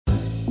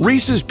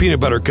Reese's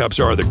Peanut Butter Cups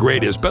are the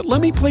greatest, but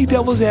let me play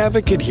devil's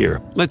advocate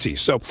here. Let's see.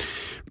 So,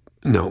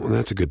 no,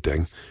 that's a good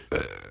thing.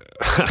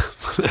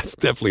 That's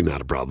definitely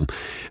not a problem.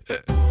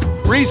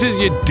 Reese's,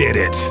 you did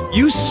it.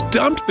 You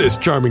stumped this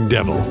charming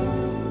devil.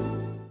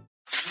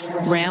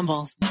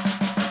 Ramble.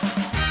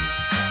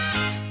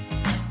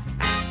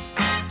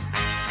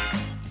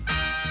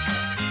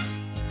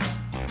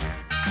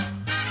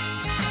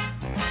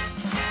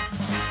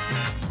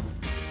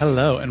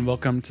 Hello, and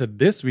welcome to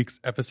this week's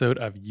episode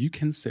of You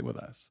Can Sit With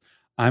Us.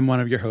 I'm one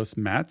of your hosts,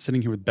 Matt,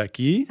 sitting here with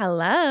Becky.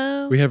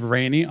 Hello. We have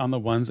Rainey on the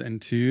ones and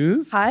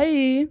twos. Hi.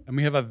 And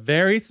we have a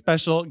very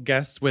special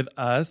guest with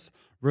us,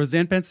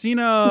 Rosanna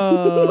Pansino.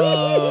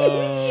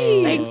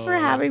 Thanks for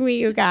having me,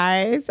 you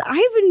guys.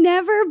 I've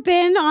never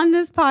been on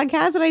this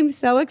podcast, and I'm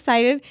so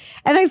excited.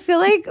 And I feel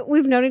like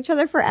we've known each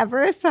other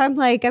forever. So I'm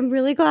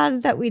really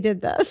glad that we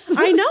did this.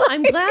 I know.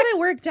 I'm glad it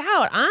worked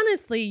out.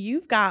 Honestly,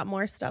 you've got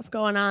more stuff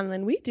going on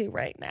than we do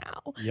right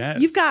now.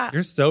 Yes.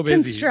 You're so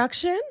busy.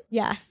 Construction.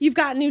 Yes. You've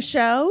got new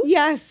shows.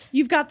 Yes.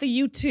 You've got the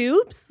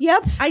YouTubes.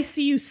 Yep. I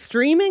see you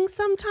streaming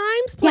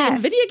sometimes, playing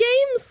video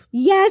games.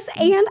 Yes.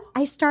 And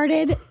I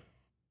started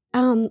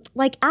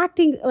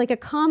acting like a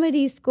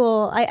comedy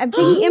school. I'm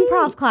taking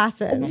improv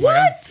classes.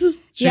 What?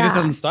 She just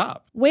doesn't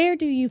stop. Where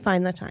do you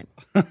find the time?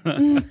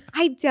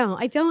 I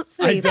don't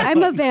sleep.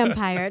 I'm a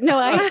vampire. No,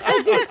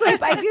 I do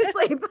sleep. I do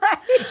sleep.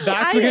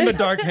 That's getting the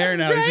dark hair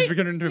now. Right? She's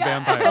becoming into a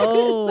vampire.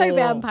 Oh. It's my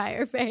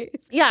vampire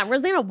face. Yeah,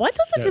 Rosanna, what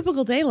does a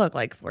typical day look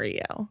like for you?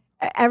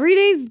 Every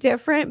day's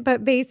different,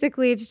 but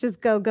basically it's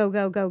just go.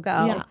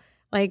 Yeah.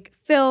 Like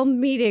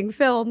film, meeting,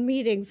 film,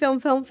 meeting,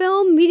 film,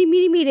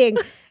 meeting.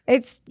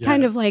 It's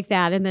kind of like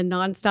that, and then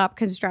nonstop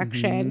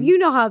construction. Mm-hmm. You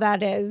know how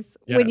that is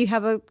when you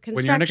have a construction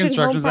When you're in a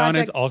construction home zone,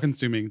 project. it's all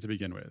consuming to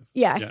begin with.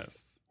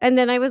 Yes. And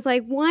then I was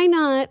like, why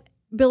not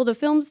build a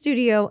film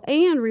studio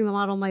and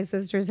remodel my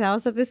sister's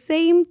house at the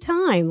same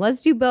time?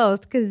 Let's do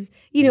both, because,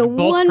 Bulk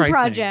one pricing,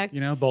 project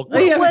bulk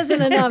it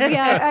wasn't enough.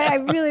 Yeah, I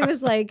really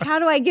was like, how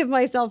do I give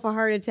myself a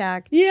heart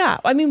attack? Yeah.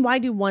 I mean, why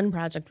do one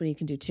project when you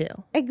can do two?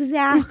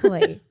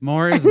 Exactly.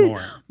 More is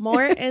more.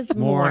 More is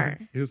more.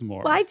 Is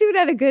more. Why do it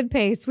at a good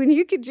pace when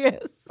you could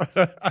just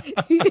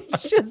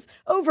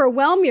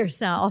overwhelm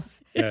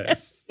yourself?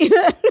 Yes.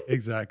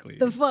 Exactly.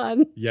 The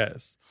fun.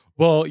 Yes.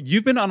 Well,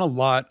 you've been on a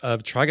lot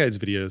of Try Guys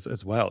videos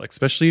as well,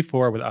 especially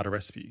for Without a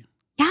Recipe.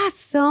 Yeah,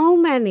 so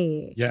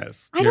many.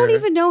 Yes. I don't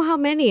even know how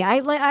many.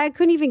 I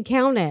couldn't even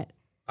count it.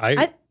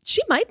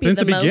 She might be since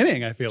the most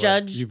beginning, I feel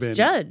judged like you've been,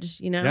 judge,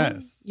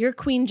 Yes. You're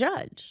queen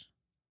judge.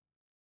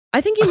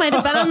 I think you might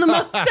have been on the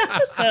most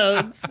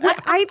episodes.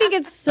 I think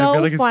it's so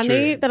like it's funny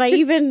true. that I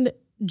even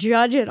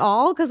judge at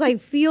all, because I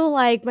feel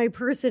like my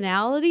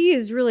personality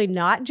is really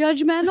not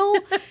judgmental.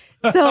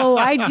 So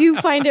I do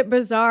find it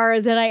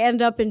bizarre that I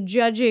end up in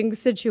judging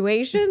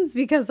situations,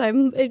 because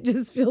it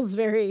just feels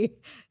very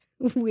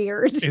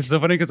weird. It's so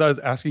funny because I was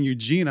asking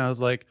Eugene, I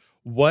was like,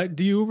 what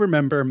do you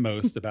remember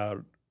most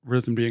about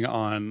Risen being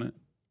on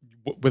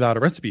Without a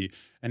Recipe?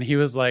 And he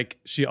was like,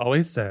 she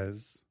always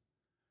says,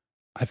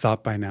 I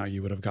thought by now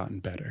you would have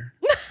gotten better.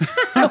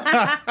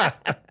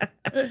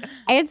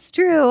 It's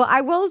true.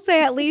 I will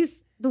say, at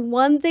least the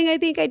one thing I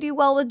think I do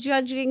well with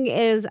judging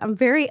is I'm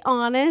very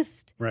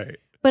honest. Right.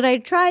 But I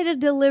try to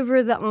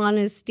deliver the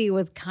honesty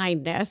with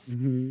kindness.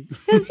 Mm-hmm.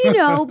 Because,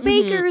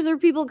 bakers or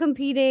people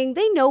competing,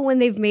 they know when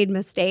they've made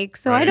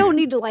mistakes. So I don't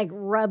need to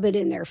rub it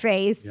in their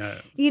face,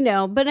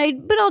 but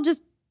I'll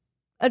just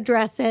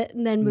address it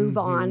and then move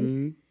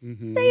on.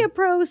 Mm-hmm. Say a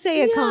pro,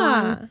 say a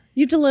con.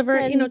 You deliver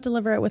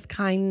it with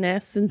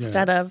kindness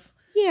instead of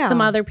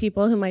some other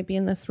people who might be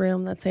in this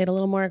room that say it a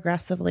little more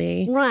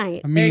aggressively.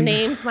 Right. Their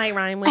names might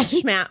rhyme with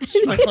schmap,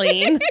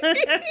 schmaclean.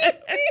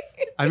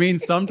 I mean,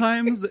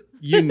 sometimes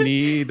you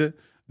need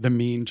the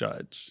mean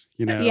judge,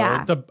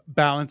 to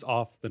balance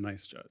off the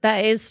nice judge.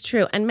 That is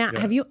true. And Matt,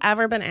 have you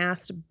ever been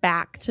asked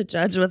back to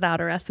judge Without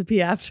a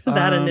Recipe after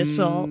that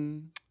initial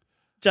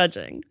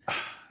judging?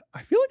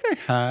 I feel like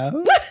I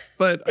have,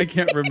 but I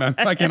can't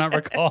remember. I cannot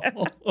recall.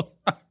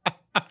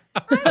 I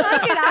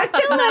like it. I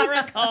feel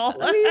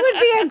like we would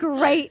be a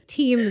great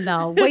team,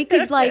 though. We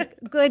could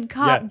good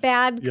cop,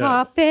 bad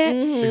cop it.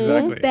 Exactly.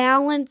 We'll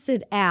balance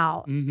it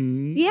out.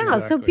 Mm-hmm. Yeah,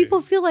 so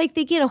people feel like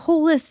they get a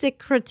holistic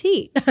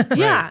critique.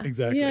 Yeah,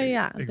 exactly.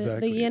 Yeah.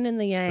 Exactly. The yin and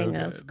the yang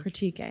So of good.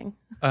 critiquing.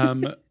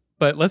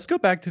 But let's go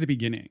back to the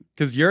beginning,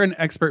 because you're an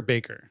expert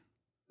baker.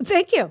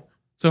 Thank you.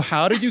 So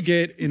how did you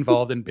get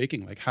involved in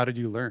baking? How did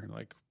you learn?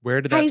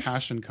 Where did that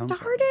passion come from?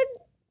 Started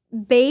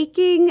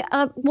baking.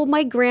 Well,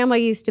 my grandma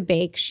used to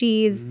bake.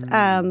 She was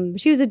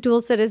a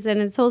dual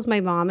citizen, and so is my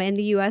mom, in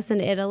the U.S. and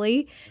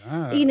Italy.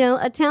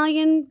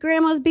 Italian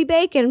grandmas be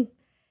baking.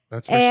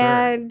 That's for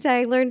and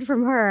I learned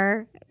from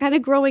her. Kind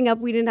of growing up,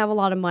 we didn't have a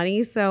lot of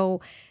money,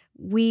 so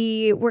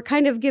we were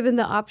kind of given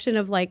the option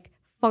of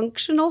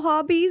functional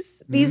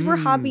hobbies. These were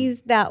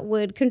hobbies that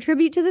would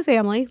contribute to the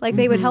family,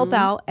 they would help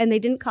out, and they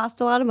didn't cost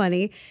a lot of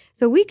money.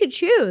 So we could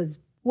choose.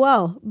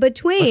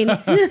 Between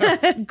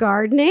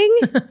gardening,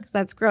 'cause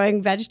that's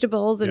growing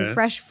vegetables and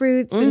fresh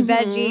fruits and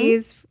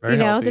veggies, Very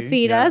healthy, to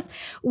feed us.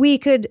 We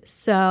could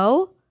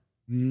sew,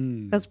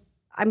 because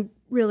I'm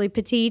really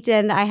petite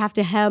and I have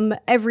to hem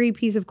every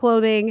piece of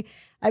clothing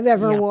I've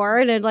ever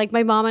worn. And like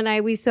my mom and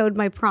I, we sewed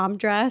my prom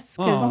dress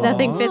because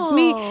nothing fits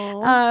me.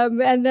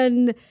 And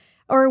then,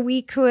 or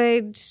we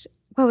could,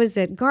 what was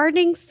it?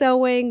 Gardening,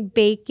 sewing,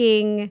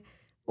 baking,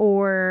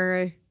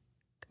 or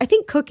I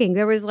think cooking.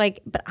 There was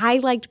like, but I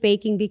liked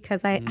baking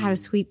because I had a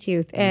sweet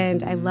tooth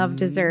and I love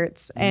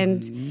desserts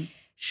and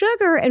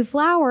sugar and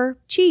flour,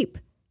 cheap.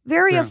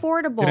 Very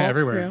affordable. Get it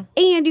everywhere.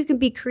 And you can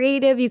be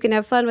creative. You can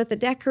have fun with the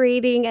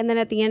decorating. And then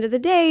at the end of the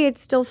day, it's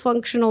still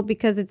functional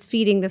because it's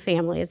feeding the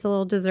family. It's a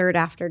little dessert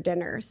after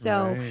dinner.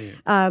 So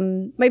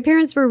my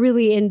parents were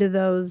really into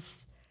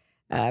those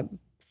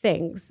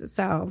things.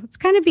 So it's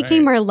kind of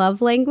became our love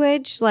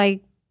language.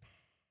 Like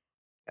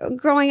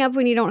growing up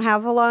when you don't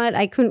have a lot,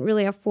 I couldn't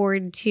really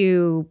afford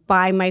to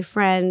buy my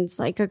friends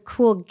like a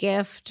cool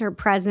gift or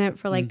present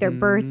for like their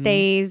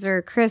birthdays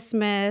or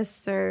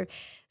Christmas or...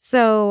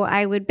 So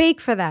I would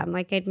bake for them.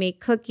 Like I'd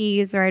make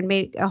cookies or I'd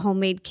make a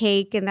homemade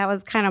cake. And that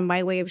was kind of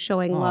my way of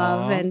showing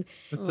love. And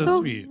that's so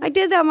sweet. I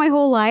did that my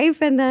whole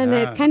life. And then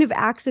it kind of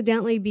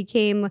accidentally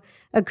became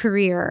a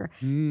career.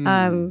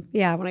 When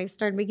I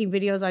started making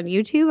videos on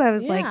YouTube, I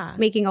was like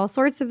making all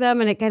sorts of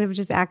them. And it kind of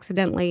just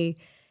accidentally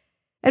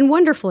and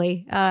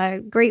wonderfully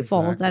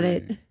grateful that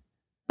it...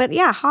 But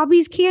yeah,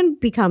 hobbies can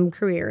become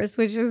careers,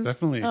 which is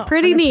definitely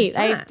pretty neat.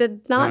 I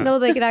did not know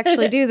they could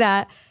actually do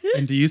that.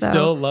 And do you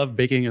still love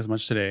baking as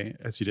much today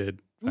as you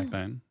did back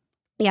then?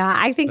 Yeah,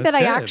 I think that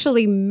I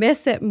actually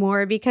miss it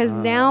more because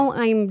now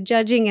I'm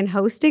judging and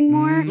hosting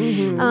more.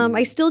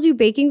 I still do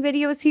baking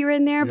videos here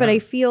and there, but I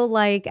feel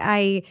like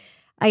I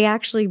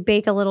actually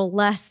bake a little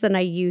less than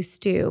I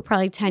used to,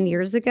 probably 10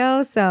 years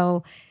ago.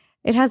 So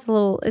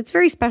it's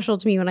very special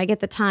to me when I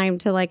get the time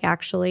to like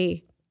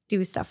actually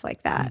do stuff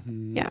like that.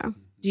 Yeah.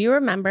 Do you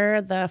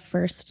remember the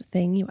first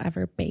thing you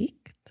ever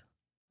baked?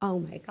 Oh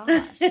my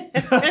gosh.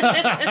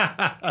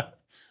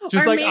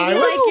 She's like, I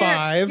was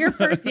 5. Your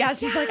first,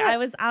 she's like, I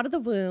was out of the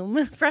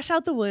womb, fresh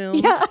out the womb.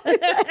 Yeah,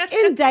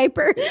 in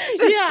diapers.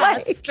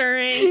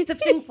 Stirring,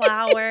 sifting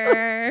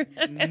flour.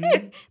 Putting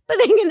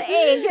an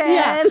egg in.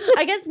 Yeah,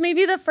 I guess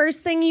maybe the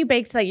first thing you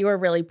baked that you were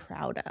really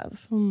proud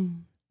of.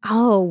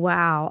 Oh,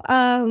 wow.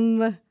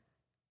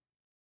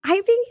 I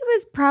think it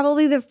was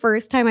probably the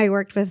first time I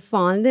worked with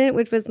fondant,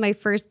 which was my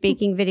first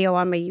baking video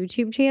on my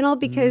YouTube channel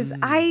because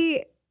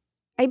I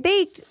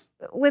baked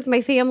with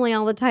my family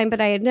all the time, but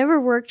I had never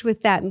worked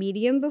with that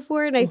medium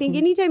before. And I think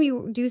anytime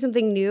you do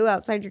something new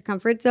outside your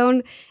comfort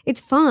zone, it's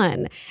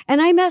fun. And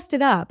I messed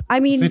it up. I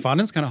mean,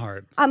 fondant's kind of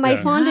hard. My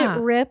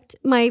fondant ripped.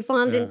 My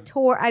fondant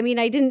tore. I mean,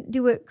 I didn't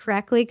do it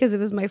correctly because it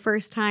was my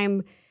first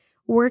time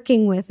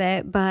working with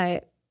it,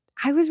 but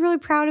I was really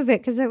proud of it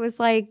because it was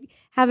like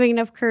having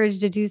enough courage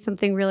to do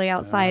something really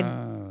outside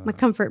my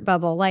comfort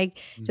bubble, like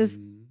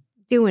just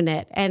doing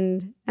it.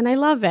 And I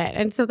love it.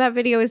 And so that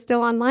video is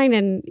still online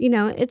and,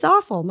 it's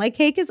awful. My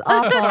cake is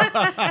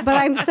awful, but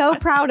I'm so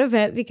proud of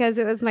it because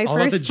it was my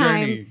first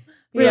time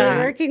really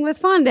working with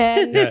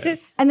fondant.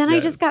 And then I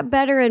just got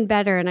better and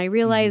better. And I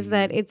realized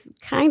that it's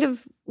kind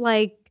of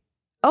like,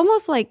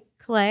 almost like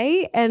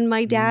clay. And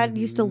my dad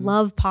used to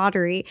love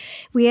pottery.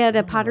 We had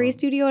a pottery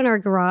studio in our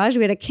garage.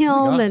 We had a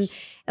kiln and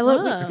we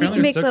used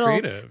to make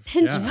little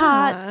pinch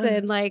pots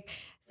and like,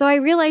 so I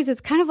realized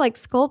it's kind of like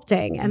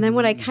sculpting. And then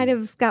when I kind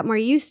of got more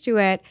used to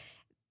it,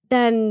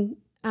 then,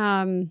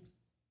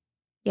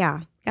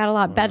 got a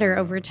lot better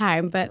over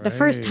time. But the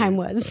first time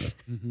was,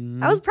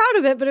 I was proud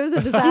of it, but it was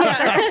a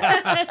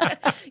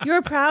disaster. You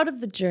were proud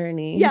of the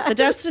journey. Yeah. The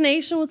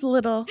destination was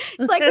little.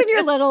 It's like when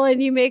you're little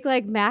and you make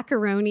like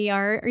macaroni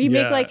art or you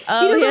make like,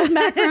 those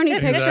macaroni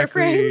picture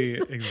frames.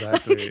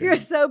 Exactly. You're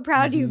so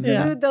proud you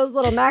glued those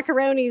little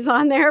macaronis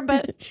on there,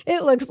 but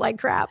it looks like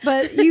crap.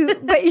 But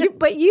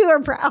you are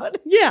proud.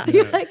 Yeah.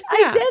 You're like,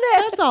 I did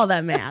it. That's all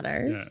that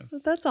matters.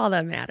 Yes. That's all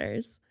that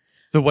matters.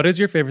 So what is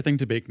your favorite thing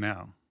to bake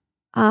now?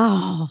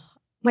 Oh,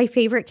 my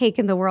favorite cake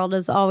in the world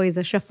is always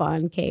a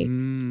chiffon cake.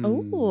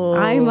 Oh,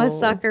 I'm a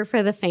sucker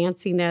for the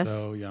fanciness.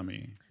 So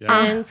yummy.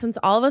 Yeah. And since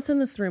all of us in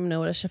this room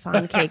know what a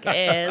chiffon cake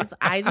is,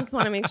 I just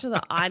want to make sure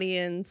the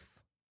audience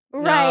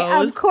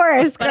knows. Of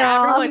course, girl. But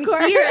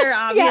everyone here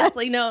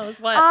obviously yes. knows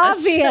what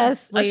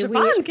obviously, a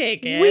chiffon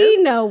cake is.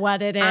 We know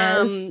what it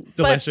is.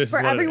 Delicious.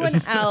 But for everyone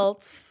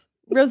else,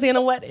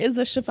 Rosanna, what is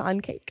a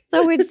chiffon cake?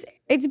 So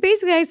it's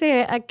basically, I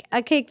say,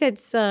 a cake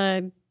that's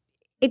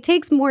it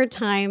takes more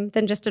time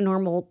than just a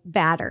normal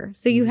batter.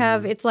 So you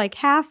have, it's like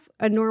half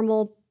a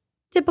normal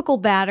typical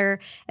batter,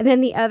 and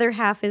then the other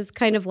half is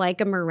kind of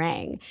like a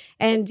meringue.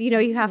 And,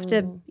 you have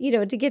to,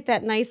 to get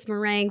that nice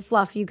meringue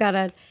fluff, you got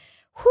to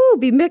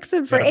be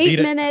mixing for 8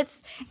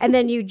 minutes. And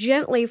then you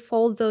gently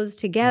fold those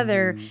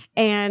together.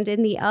 And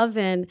in the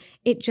oven,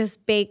 it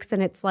just bakes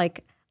and it's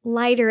like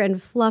lighter and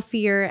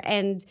fluffier,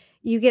 and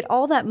you get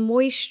all that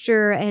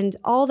moisture and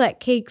all that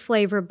cake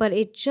flavor, but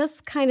it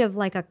just kind of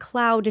like a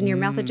cloud in your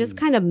mouth. It just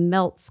kind of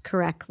melts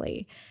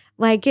correctly.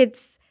 Like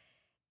it's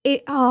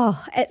Making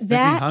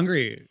that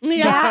hungry.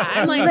 Yeah,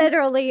 I'm like,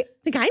 literally I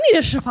think I need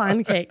a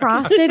chiffon cake.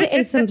 frosted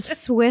in some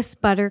Swiss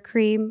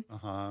buttercream,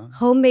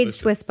 homemade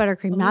Swiss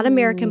buttercream, not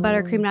American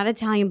buttercream, not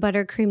Italian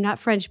buttercream, not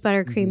French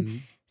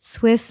buttercream,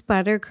 Swiss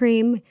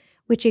buttercream,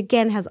 which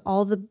again has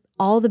all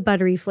the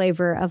buttery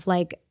flavor of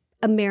like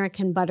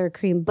American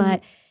buttercream,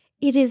 but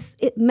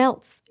it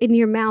melts in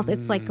your mouth.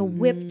 It's like a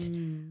whipped.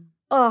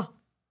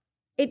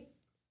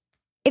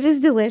 It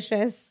is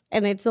delicious,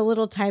 and it's a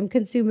little time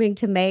consuming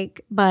to make.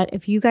 But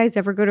if you guys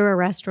ever go to a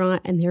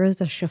restaurant and there is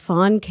a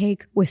chiffon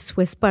cake with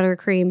Swiss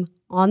buttercream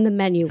on the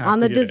menu, on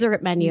the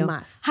dessert menu,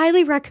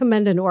 highly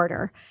recommend an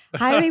order.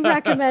 Highly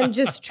recommend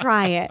just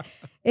try it.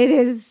 It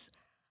is,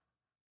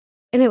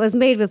 and it was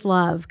made with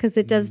love because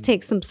it does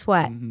take some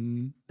sweat.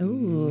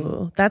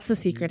 Ooh, that's the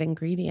secret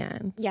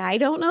ingredient. Yeah, I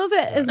don't know if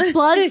it is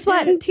blood,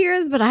 sweat, and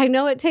tears, but I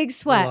know it takes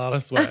sweat. A lot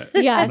of sweat.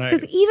 Yes,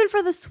 because Nice. even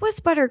for the Swiss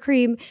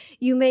buttercream,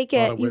 you make lot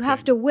it, of you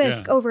have whipping. to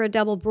whisk Yeah. over a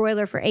double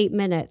broiler for 8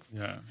 minutes.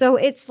 Yeah. So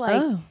it's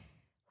like,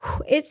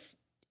 Oh. it's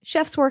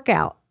chef's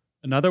workout.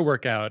 Another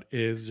workout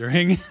is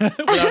during without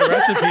a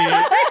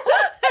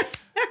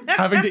recipe,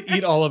 having to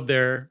eat all of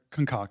their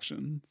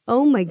concoctions.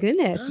 Oh my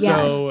goodness. Yes.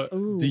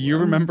 So, do you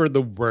remember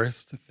the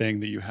worst thing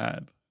that you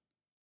had?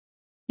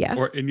 Yes.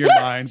 Or in your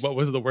mind, what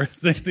was the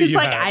worst thing that It's you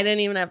like, had? I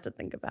didn't even have to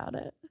think about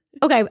it.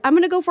 Okay, I'm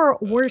going to go for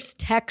worst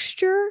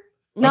texture,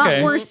 not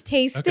Okay. worst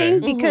tasting,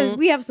 Okay. because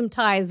we have some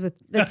ties with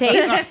the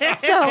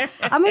taste. So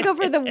I'm going to go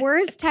for the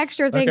worst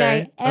texture thing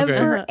Okay. I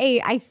ever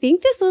ate. I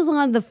think this was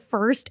on the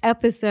first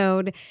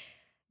episode.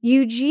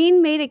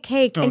 Eugene made a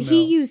cake and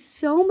he used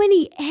so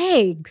many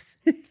eggs.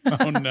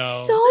 Oh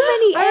no. So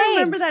many eggs. I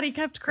remember that he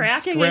kept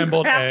cracking and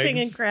Scrambled cracking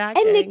eggs. and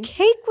cracking. And the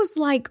cake was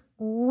like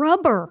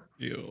rubber.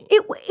 Ew.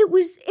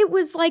 It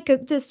was like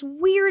this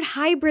weird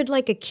hybrid,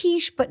 like a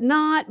quiche, but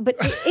not. But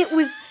it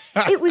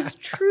was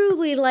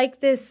truly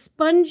like this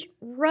sponge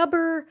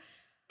rubber.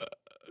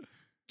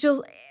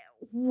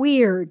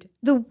 Weird.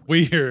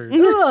 Weird.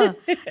 Ugh.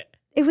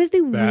 It was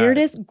the Bad.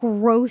 weirdest,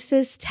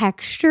 grossest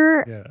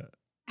texture Yeah.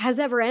 has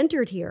ever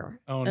entered here.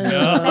 Oh no.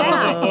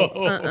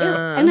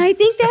 And I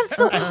think that's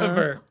the.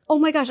 Ever. Oh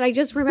my gosh! I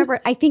just remembered.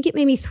 I think it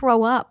made me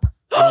throw up.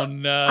 Oh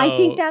no. I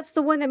think that's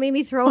the one that made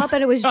me throw up,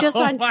 and it was just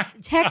Oh on my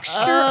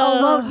texture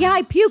alone. Yeah,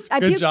 I puked. I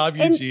Good puked. job,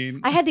 and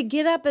Eugene. I had to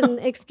get up and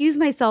excuse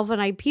myself,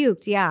 and I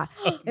puked. Yeah,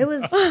 it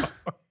was.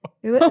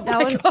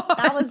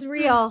 That was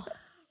real.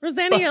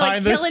 Rosanna, you're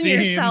like Behind the killing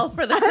scenes. yourself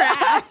for the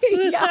craft.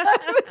 Yeah,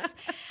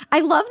 I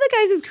love the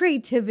guys'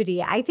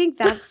 creativity. I think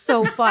that's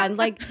so fun.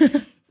 Like,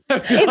 I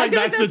feel like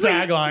that's the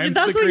tagline.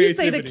 That's the what you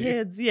say to creativity.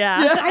 kids.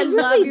 Yeah. I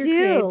love really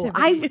your do.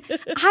 creativity.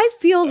 I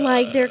feel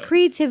like their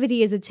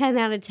creativity is a 10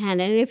 out of 10.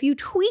 And if you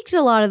tweaked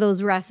a lot of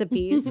those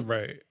recipes,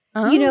 Right.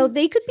 you know,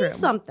 they could be True.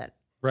 something.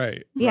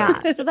 Right.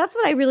 Yeah. So that's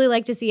what I really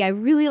like to see. I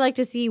really like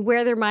to see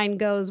where their mind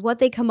goes, what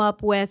they come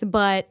up with.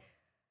 But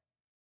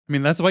I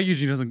mean, that's why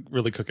Eugene doesn't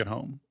really cook at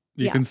home.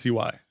 You Yeah. can see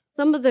why.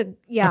 some of the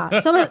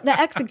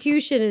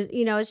execution is,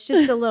 you know, it's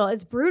just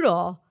it's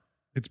brutal.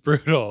 It's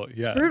brutal.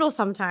 Yeah. Brutal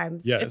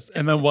sometimes. Yes.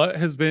 And then what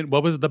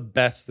was the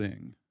best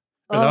thing?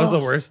 Or that was the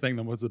Oh. worst thing,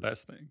 then what's the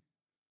best thing?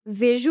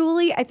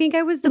 Visually, I think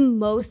I was the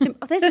most.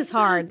 This is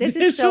hard. This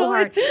is so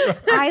hard.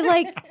 I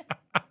like.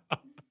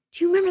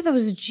 Do you remember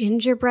those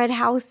gingerbread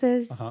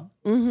houses? Uh-huh.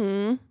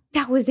 Mm-hmm.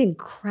 That was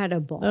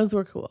incredible. Those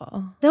were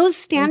cool. Those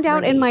stand Those were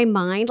out in neat. my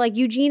mind. Like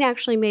Eugene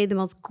actually made the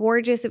most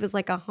gorgeous. It was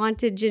like a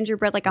haunted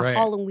gingerbread, like a Right.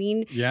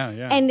 Halloween. Yeah,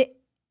 yeah. And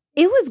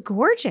it was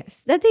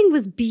gorgeous. That thing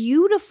was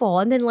beautiful.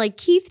 And then like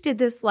Keith did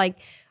this like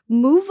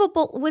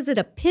movable, was it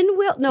a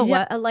pinwheel? No,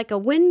 Yeah. like a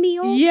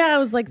windmill. Yeah, it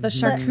was like the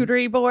Mhm.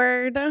 charcuterie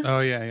board. Oh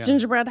yeah, yeah.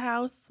 Gingerbread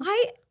house.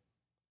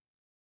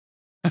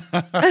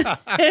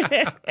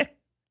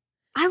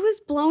 I was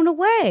blown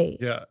away.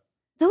 Yeah.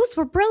 Those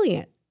were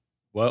brilliant.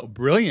 Well,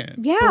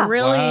 brilliant. Yeah.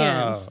 Brilliant.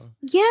 Wow.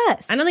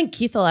 Yes. I don't think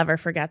Keith will ever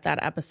forget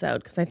that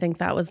episode because I think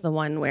that was the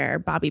one where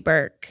Bobby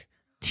Burke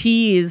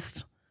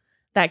teased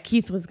that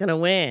Keith was going to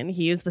win.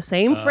 He used the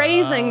same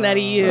phrasing that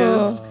he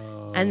used.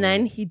 And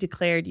then he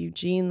declared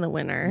Eugene the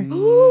winner.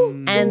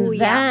 Mm. And Ooh, yeah.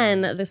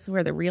 then this is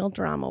where the real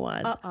drama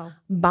was. Uh-oh.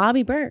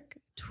 Bobby Burke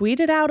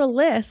tweeted out a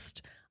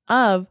list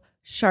of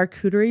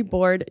charcuterie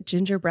board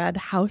gingerbread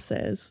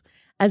houses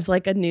as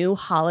like a new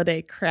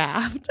holiday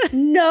craft.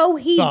 No,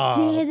 he Stop.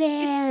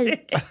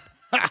 didn't.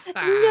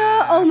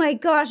 No. Oh my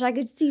gosh. I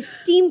could see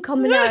steam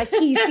coming out of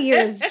Keith's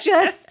ears.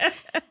 Just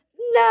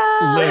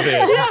no.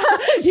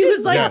 Livid. He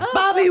was like, Yes.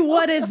 Bobby,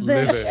 what is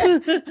this?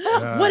 Livid.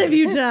 What have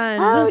you done?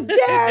 How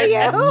dare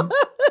you?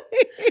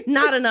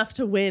 Not enough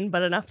to win,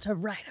 but enough to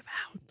write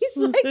about. He's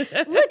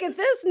like, look at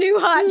this new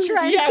hot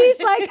trend. Yeah. He's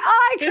like,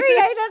 I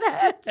created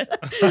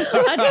it.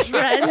 A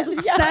trend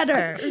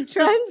setter.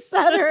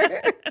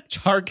 Trendsetter.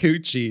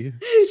 Charcuterie.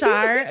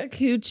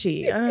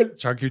 Charcuterie.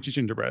 Charcuterie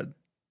gingerbread.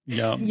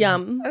 Yum.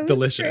 Yum.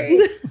 Delicious.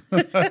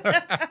 It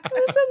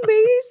was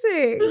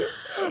amazing.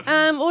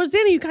 Well,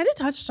 Rosanna, you kind of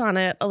touched on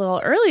it a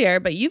little earlier,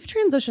 but you've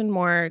transitioned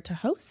more to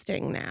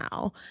hosting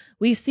now.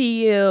 We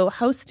see you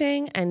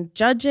hosting and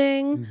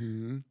judging.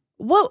 Mhm.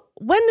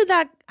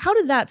 How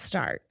did that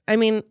start? I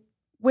mean,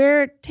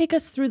 take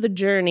us through the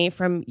journey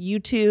from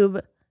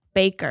YouTube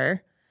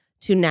baker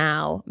to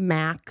now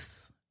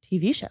Max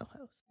TV show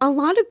host. A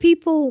lot of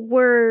people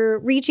were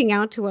reaching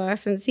out to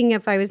us and seeing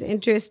if I was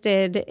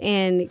interested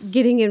in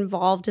getting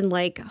involved in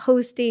like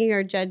hosting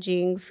or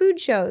judging food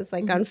shows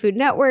like on Food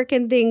Network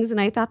and things. And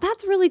I thought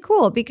that's really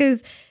cool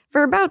because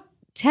for about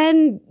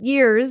 10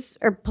 years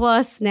or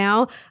plus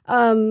now,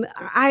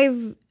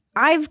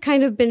 I've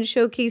kind of been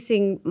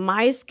showcasing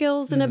my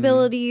skills and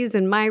abilities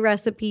and my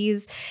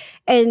recipes.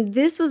 And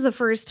this was the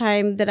first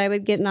time that I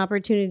would get an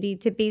opportunity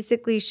to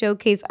basically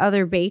showcase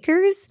other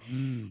bakers.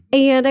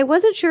 And I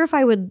wasn't sure if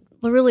I would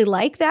really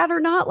like that or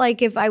not.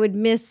 Like if I would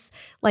miss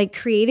like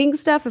creating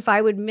stuff, if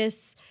I would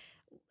miss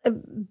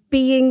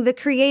being the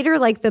creator,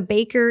 like the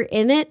baker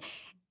in it.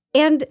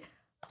 And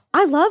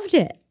I loved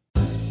it.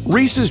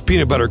 Reese's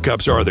peanut butter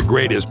cups are the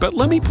greatest, but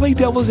let me play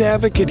devil's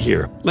advocate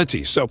here. Let's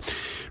see. So,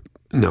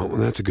 no,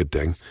 that's a good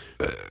thing.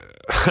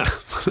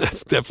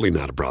 That's definitely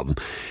not a problem.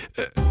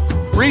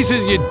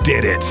 Reese's, you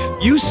did it.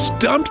 You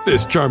stumped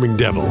this charming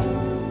devil.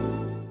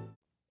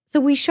 So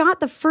we shot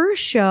the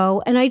first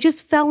show and I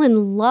just fell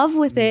in love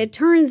with it. It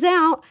turns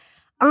out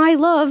I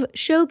love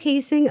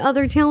showcasing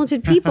other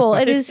talented people.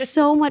 It is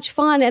so much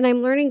fun. And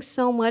I'm learning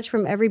so much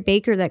from every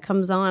baker that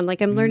comes on.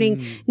 Like I'm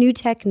learning new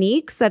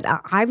techniques that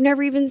I've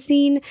never even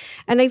seen.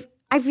 And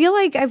I feel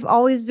like I've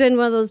always been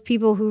one of those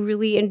people who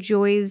really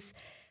enjoys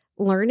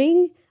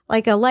learning,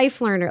 like a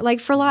life learner, like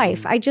for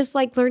life. I just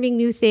like learning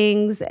new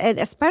things, and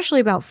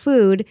especially about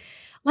food.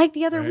 Like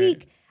the other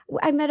week,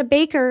 I met a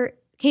baker,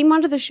 came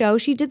onto the show.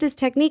 She did this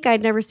technique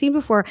I'd never seen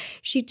before.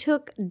 She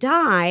took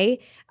dye,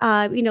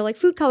 like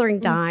food coloring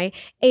dye,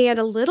 and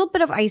a little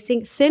bit of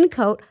icing, thin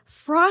coat,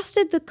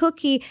 frosted the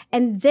cookie,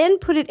 and then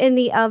put it in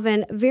the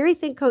oven, very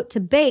thin coat to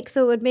bake.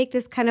 So it would make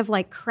this kind of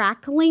like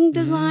crackling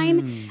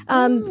design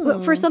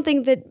for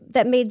something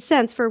that made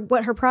sense for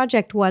what her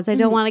project was. I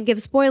don't want to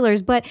give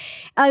spoilers, but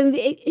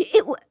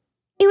it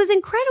was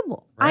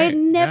incredible. Right. I had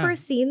never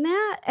seen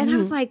that. And I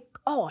was like,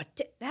 oh,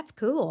 that's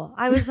cool.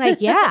 I was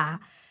like, yeah.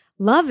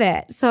 Love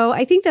it. So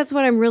I think that's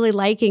what I'm really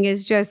liking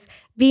is just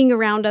being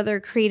around other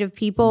creative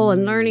people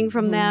and learning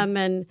from them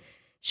and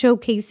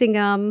showcasing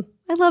them.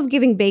 I love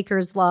giving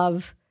bakers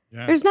love.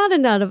 Yes. There's not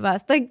enough of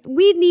us. Like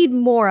we need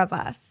more of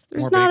us.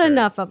 There's not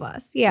enough of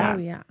us. Yeah. Oh,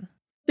 yeah.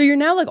 So you're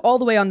now like all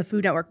the way on the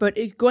Food Network, but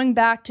going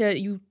back to,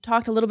 you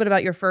talked a little bit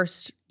about your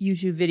first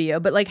YouTube video,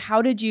 but like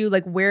how did you,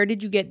 like where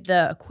did you get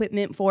the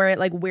equipment for it?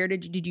 Like where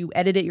did you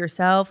edit it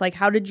yourself? Like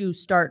how did you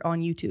start on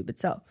YouTube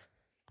itself?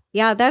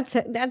 Yeah,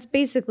 that's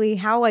basically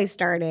how I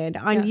started.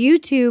 On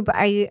YouTube,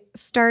 I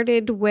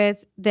started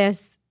with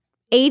this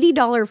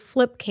 $80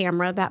 flip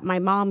camera that my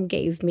mom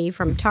gave me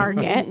from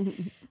Target.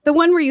 The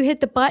one where you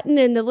hit the button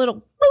and the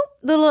little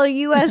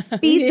USB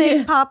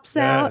thing pops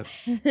out.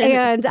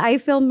 And I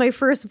filmed my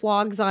first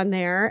vlogs on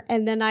there,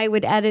 and then I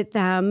would edit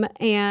them,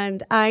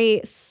 and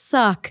I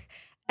suck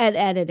at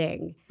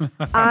editing.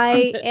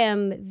 I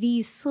am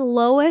the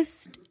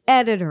slowest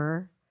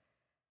editor.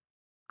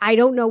 I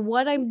don't know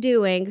what I'm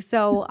doing.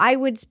 So I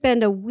would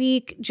spend a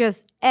week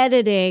just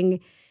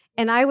editing,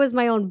 and I was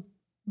my own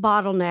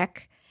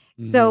bottleneck.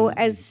 So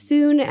as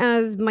soon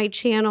as my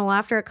channel,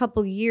 after a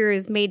couple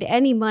years, made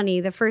any money,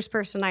 the first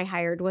person I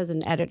hired was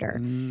an editor,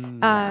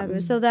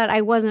 so that I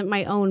wasn't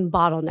my own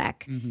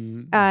bottleneck.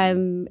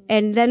 And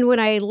then when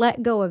I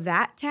let go of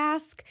that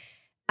task,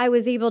 I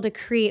was able to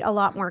create a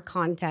lot more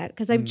content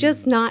because I'm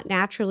just not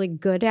naturally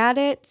good at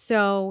it.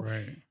 So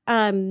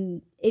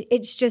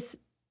it's just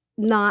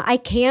not, I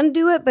can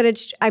do it, but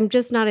I'm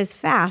just not as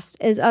fast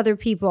as other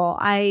people.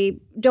 I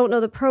don't know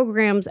the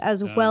programs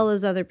as well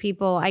as other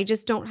people. I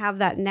just don't have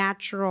that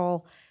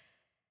natural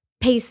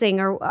pacing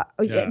or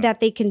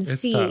that they can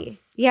see. Tough.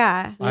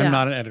 Yeah. I'm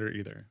not an editor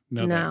either.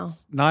 No.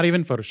 Thanks. Not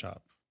even Photoshop.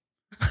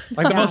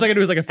 Like the most I can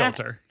do is like a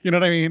filter. You know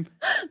what I mean?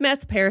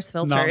 Matt's Paris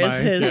filter Not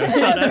is his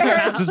yeah.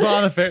 Photoshop. Just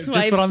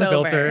put on the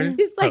filter.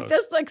 He's like,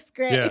 this looks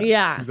great.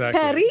 Yeah.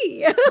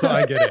 Exactly. Paris. So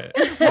I get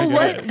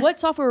it. What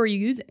software were you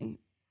using?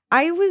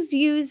 I was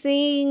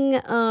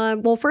using,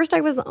 first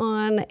I was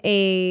on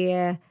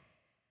a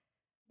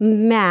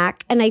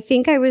Mac, and I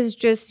think I was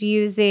just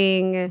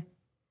using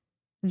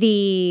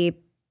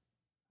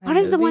what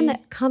is the one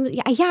that comes?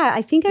 Yeah,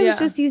 I think I was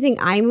just using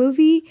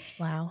iMovie.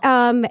 Wow.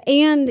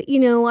 And,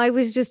 I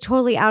was just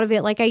totally out of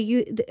it. Like I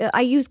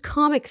use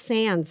Comic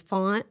Sans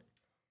font.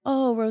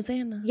 Oh,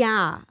 Rosanna.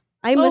 Yeah.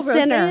 I'm a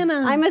sinner.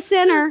 Rosanna. I'm a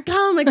sinner.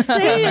 Comic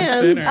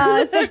Sans.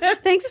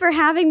 Thanks for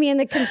having me in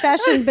the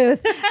confession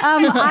booth.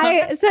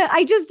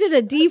 I just did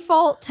a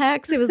default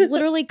text. It was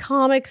literally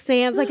Comic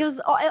Sans. Like it was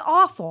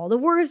awful. The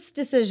worst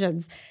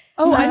decisions.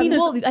 Oh, I mean,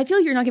 I feel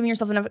like you're not giving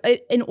yourself enough.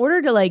 In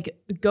order to like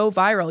go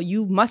viral,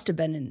 you must have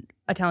been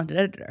a talented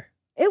editor.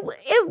 I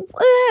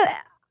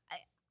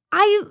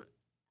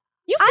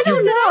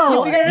don't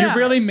know. You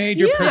really made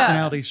your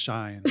personality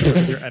shine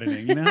with your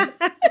editing, you know?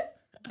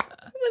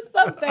 It was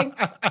something.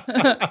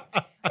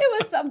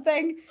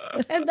 something.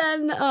 And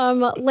then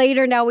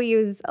later now we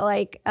use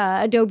like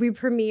Adobe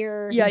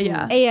Premiere.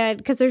 Yeah. And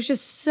because there's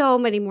just so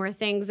many more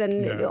things.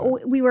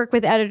 And we work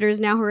with editors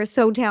now who are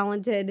so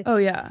talented. Oh,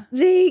 yeah.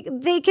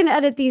 They can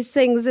edit these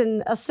things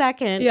in a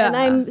second. Yeah. And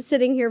I'm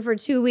sitting here for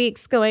 2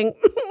 weeks going,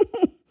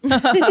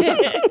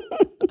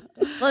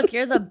 Look,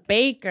 you're the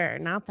baker,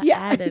 not the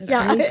editor.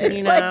 it's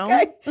You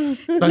like, know,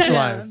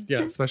 Specialized.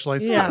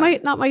 Specialized. Yeah.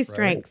 stuff. not my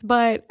strength,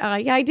 but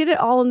I did it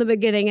all in the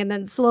beginning, and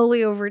then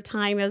slowly over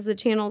time, as the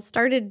channel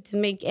started to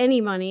make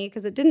any money,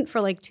 because it didn't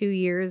for like 2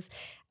 years,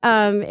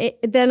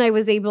 then I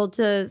was able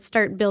to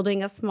start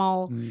building a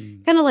small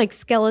kind of like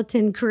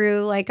skeleton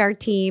crew, like our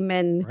team,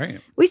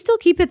 and we still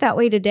keep it that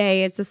way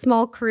today. It's a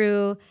small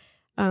crew,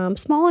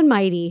 small and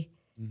mighty.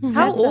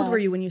 How old were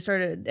you when you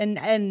started?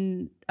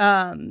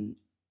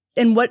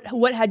 And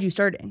what had you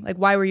starting? Like,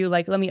 why were you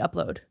like, let me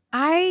upload?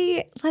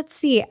 Let's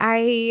see.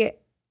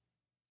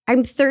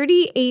 I'm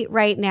 38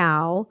 right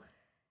now,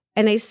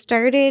 and I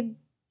started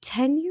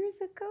 10 years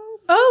ago.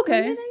 Oh,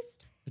 okay. When did I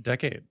start? A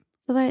decade.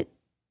 So that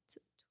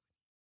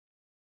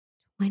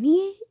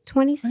 28,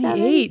 27.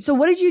 28. So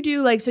what did you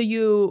do? Like,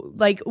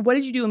 what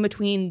did you do in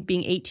between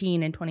being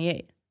 18 and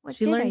 28? What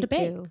She did learned I to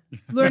bake. do?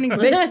 Learning to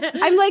bake.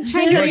 I'm like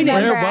trying to Like,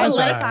 remember. where was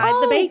I? Solidified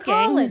the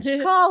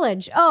baking.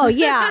 College. Oh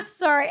yeah.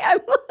 Sorry, I'm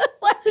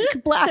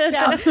like blacked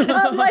out.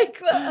 I'm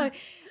like,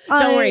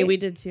 Don't worry, we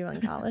did too in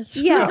college.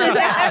 yes.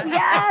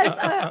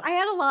 I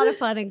had a lot of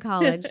fun in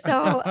college.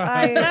 So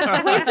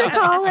I went to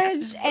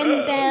college,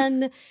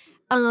 and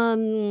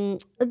then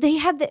they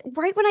had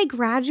right when I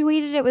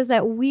graduated, it was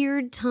that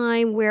weird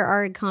time where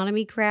our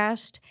economy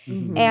crashed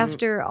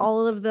after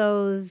all of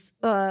those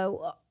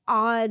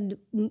odd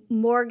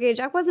mortgage.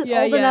 I wasn't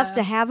old enough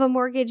to have a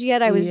mortgage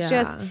yet. I was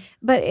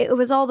but it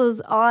was all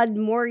those odd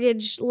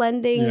mortgage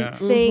lending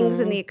things,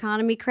 and the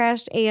economy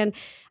crashed. And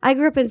I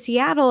grew up in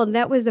Seattle, and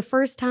that was the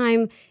first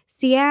time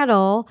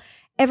Seattle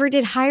ever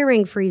did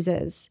hiring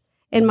freezes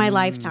in my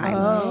lifetime.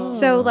 Oh.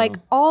 So like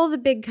all the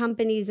big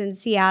companies in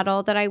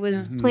Seattle that I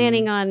was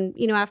planning on,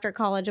 after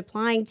college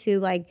applying to,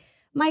 like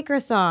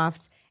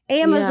Microsoft,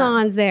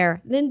 Amazon's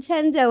there,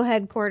 Nintendo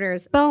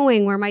headquarters,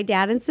 Boeing, where my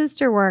dad and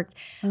sister worked.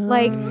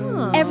 Like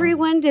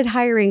everyone did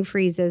hiring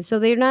freezes. So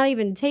they're not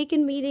even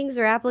taking meetings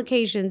or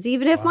applications.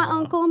 Even if my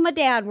uncle and my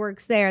dad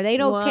works there, they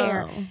don't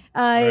care.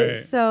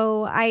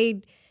 So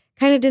I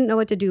kind of didn't know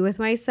what to do with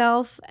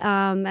myself.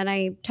 And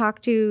I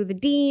talked to the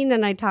dean,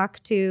 and I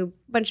talked to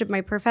a bunch of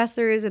my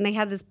professors, and they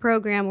had this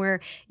program where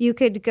you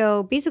could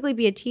go basically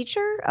be a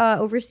teacher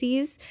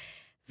overseas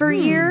for a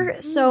year.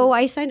 So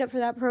I signed up for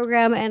that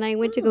program, and I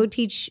went to go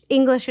teach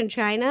English in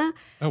China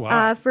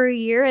for a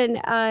year,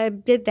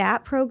 and did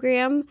that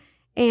program.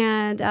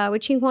 And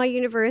with Tsinghua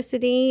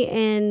University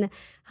in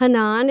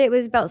Henan, it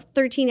was about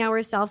 13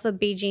 hours south of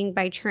Beijing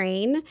by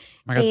train. Oh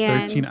my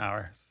God, 13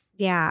 hours.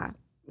 Yeah,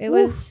 it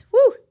was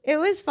it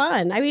was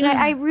fun. I mean,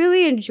 I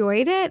really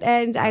enjoyed it,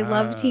 and I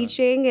love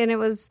teaching, and it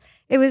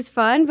was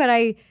fun. But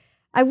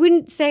I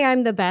wouldn't say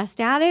I'm the best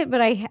at it,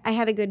 but I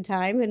had a good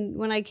time. And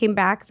when I came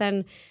back,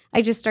 then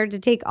I just started to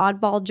take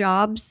oddball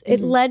jobs. It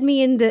led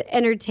me into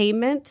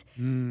entertainment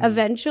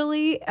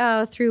eventually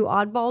through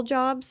oddball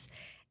jobs.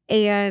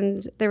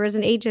 And there was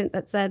an agent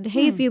that said,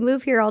 hey, if you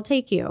move here, I'll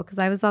take you. Because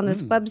I was on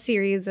this web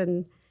series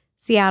in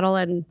Seattle.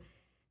 And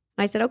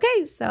I said,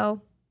 okay,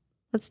 so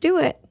let's do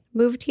it.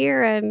 Moved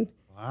here and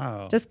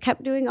just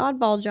kept doing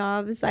oddball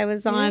jobs. I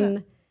was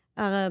on...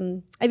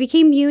 I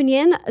became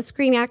union, a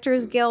Screen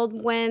Actors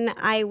Guild, when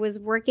I was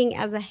working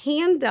as a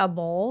hand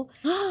double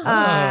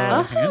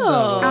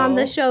on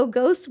the show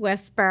Ghost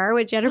Whisper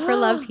with Jennifer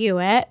Love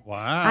Hewitt.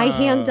 Wow. I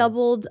hand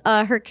doubled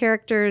her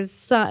character's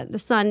son, the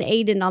son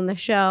Aiden, on the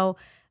show.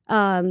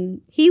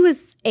 He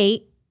was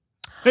 8.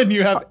 And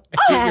you have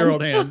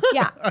 8-year-old hands.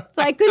 Yeah.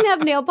 So I couldn't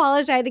have nail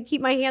polish. I had to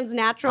keep my hands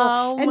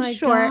natural and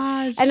short.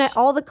 Gosh. And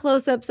all the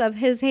close-ups of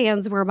his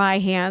hands were my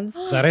hands.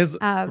 That is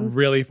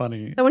really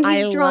funny. So when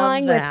he's I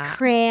drawing love with that.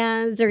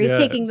 crayons, or he's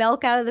taking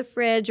milk out of the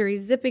fridge, or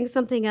he's zipping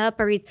something up,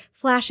 or he's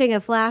flashing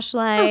a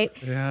flashlight,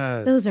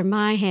 Yes. those are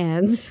my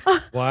hands.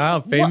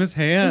 Wow, famous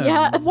hands.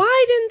 Yes.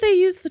 Why didn't they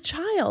use the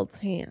child's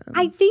hand?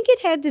 I think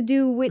it had to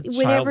do with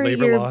whenever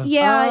labor you're laws?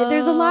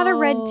 there's a lot of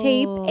red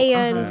tape,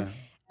 and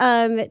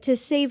to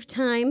save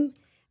time.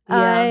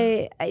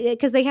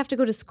 Because they have to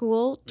go to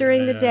school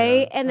during the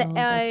day, and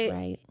that's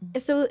right.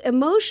 So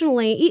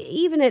emotionally,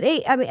 even at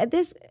 8, I mean,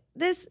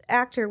 this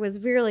actor was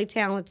really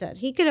talented.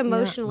 He could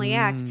emotionally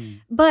act,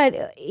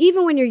 but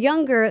even when you're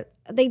younger,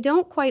 they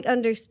don't quite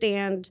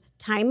understand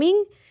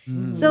timing.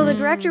 So the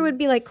director would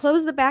be like,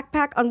 "Close the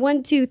backpack on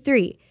 1, 2,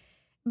 3,"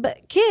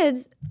 but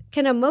kids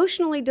can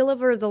emotionally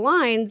deliver the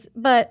lines,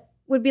 but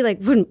would be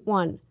like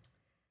 1.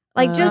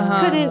 Like just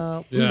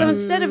couldn't. Yeah. So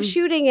instead of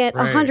shooting it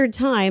 100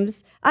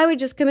 times, I would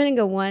just come in and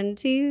go 1,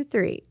 2,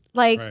 3,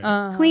 like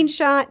clean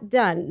shot,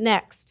 done,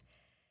 next.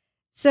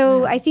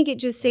 So I think it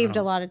just saved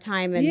a lot of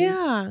time.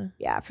 And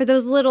for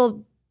those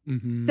little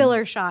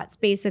filler shots,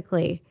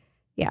 basically.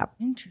 Yeah.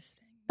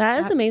 Interesting.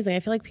 That is amazing. I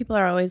feel like people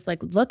are always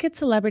like, look at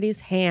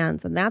celebrities'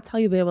 hands, and that's how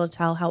you'll be able to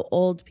tell how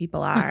old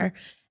people are.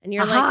 And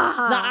you're you're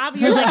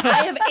like,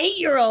 I have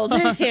 8-year-old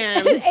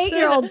hands.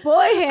 8-year-old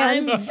boy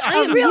hands.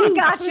 I really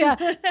gotcha.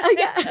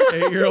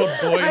 8-year-old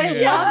boy I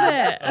hands. love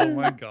it. Oh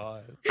my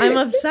God. I'm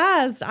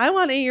obsessed. I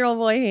want 8-year-old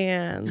boy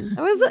hands.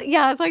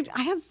 It's like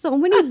I have so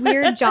many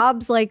weird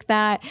jobs like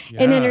that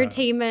in Yeah.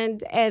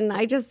 entertainment, and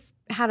I just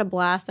had a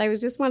blast. I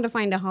just wanted to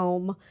find a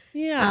home.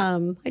 Yeah.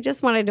 I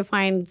just wanted to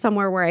find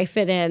somewhere where I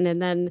fit in,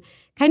 and then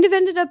kind of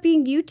ended up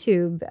being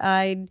YouTube.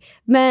 I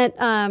met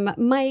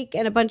Mike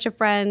and a bunch of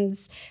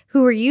friends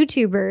who were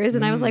YouTubers,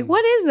 and I was like,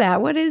 what is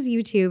that? What is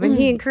YouTube? And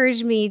he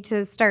encouraged me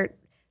to start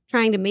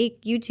trying to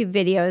make YouTube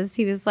videos.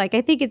 He was like,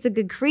 I think it's a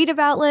good creative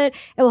outlet.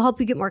 It will help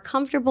you get more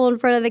comfortable in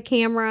front of the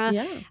camera.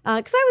 Yeah.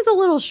 Because I was a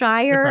little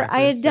shyer. I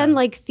had done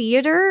like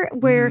theater,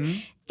 where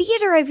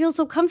theater I feel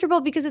so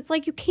comfortable because it's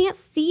like you can't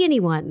see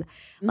anyone.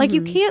 Like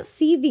you can't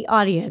see the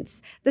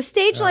audience. The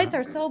stage lights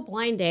are so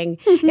blinding.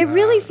 It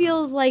really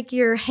feels like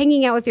you're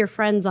hanging out with your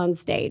friends on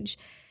stage.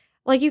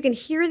 Like you can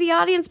hear the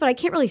audience, but I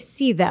can't really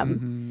see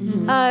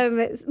them.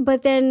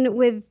 But then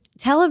with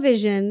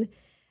television,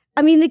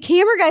 I mean, the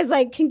camera guys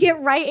like can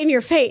get right in your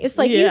face.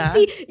 Like you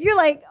see, you're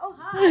like, oh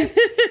hi.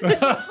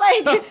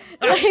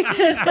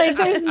 like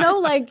there's no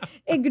like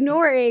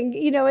ignoring.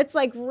 You know, it's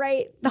like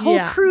right. The whole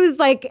crew's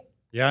like.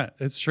 Yeah,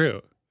 it's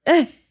true.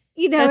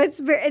 You know, it's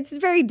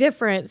very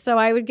different. So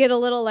I would get a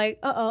little like,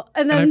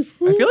 and then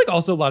I feel like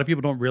also a lot of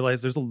people don't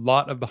realize there's a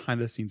lot of behind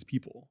the scenes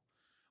people.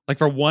 Like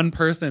for one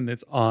person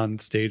that's on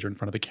stage or in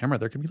front of the camera,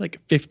 there can be like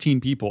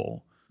 15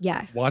 people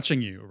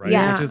watching you, right?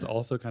 Yeah. Which is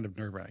also kind of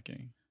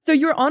nerve-wracking. So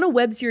you were on a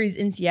web series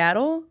in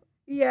Seattle?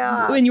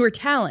 Yeah. When you were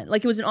talent.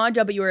 Like it was an odd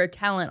job, but you were a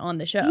talent on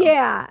the show.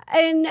 Yeah.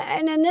 And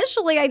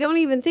initially, I don't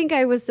even think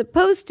I was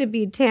supposed to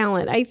be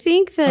talent. I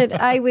think that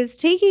I was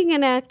taking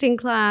an acting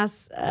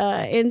class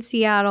in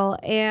Seattle,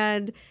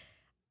 and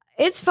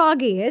it's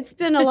foggy. It's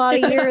been a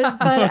lot of years,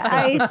 but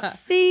I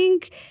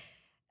think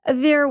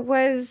there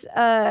was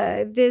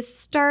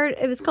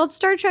it was called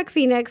Star Trek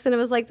Phoenix, and it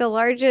was like the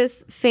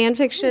largest fan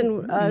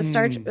fiction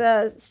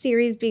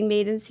series being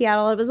made in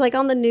Seattle. It was like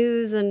on the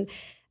news, and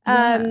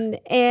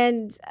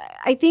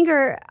I think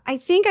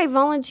I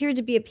volunteered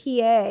to be a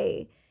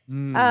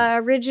PA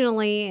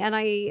originally, and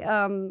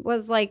I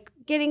was like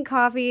getting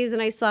coffees,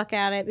 and I suck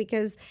at it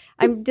because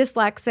I'm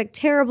dyslexic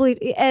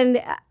terribly,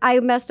 and I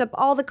messed up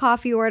all the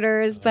coffee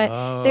orders.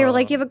 But they were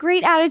like, "You have a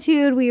great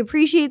attitude. We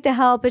appreciate the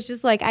help." It's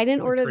just like I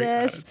didn't order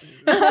this.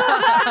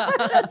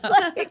 It's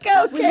like,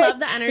 okay, We love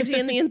the energy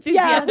and the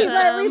enthusiasm.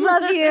 Yeah, we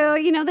love you.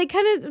 You know, they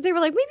were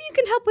like, maybe you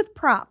can help with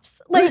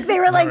props. Like they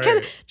were like kind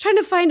of trying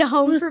to find a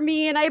home for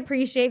me, and I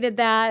appreciated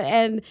that.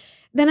 And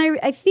then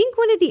I think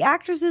one of the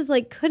actresses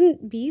like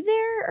couldn't be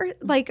there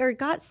or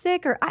got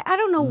sick, or I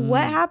don't know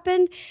what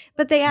happened,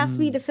 but they asked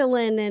me to fill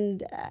in,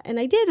 and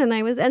I did, and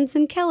I was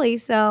Ensign Kelly.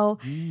 So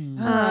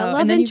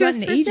love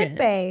interest for sick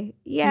bay.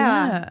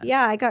 Yeah.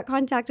 I got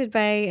contacted by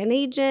an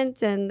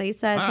agent, and they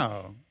said,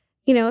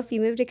 you know, if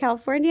you move to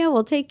California,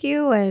 we'll take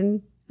you.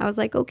 And I was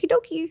like, okie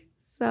dokie.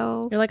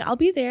 So you're like, I'll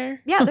be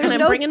there. Yeah,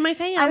 I'm bringing my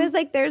fam. I was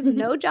like, there's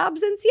no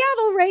jobs in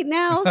Seattle right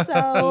now,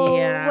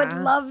 so would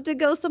love to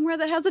go somewhere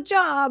that has a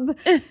job.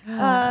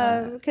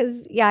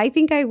 Because I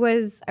think I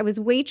was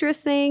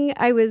waitressing.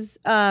 I was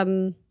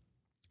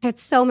had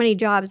so many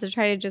jobs to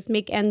try to just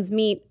make ends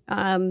meet.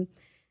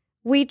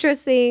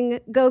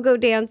 Waitressing, go-go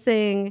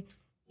dancing,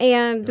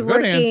 and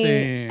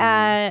working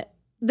at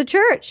the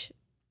church.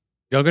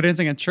 Go-go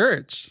dancing at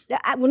church.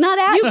 Well, not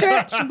at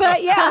church,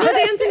 but yeah. Go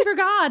dancing for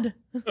God.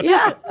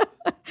 Yeah.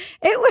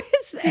 It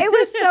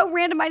was so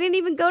random. I didn't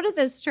even go to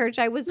this church.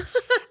 It's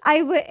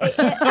a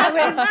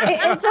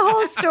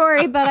whole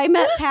story, but I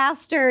met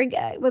pastor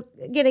with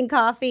getting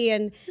coffee,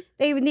 and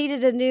they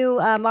needed a new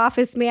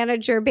office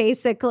manager,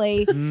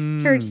 basically,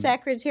 church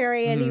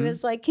secretary. And he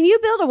was like, can you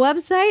build a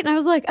website? And I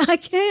was like, I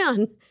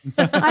can.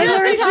 I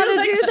learned how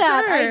to do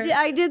that. Sure.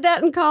 I did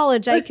that in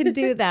college. I can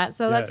do that.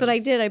 So that's what I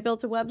did. I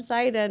built a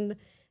website and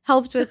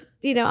helped with,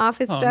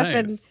 office stuff. Nice.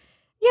 And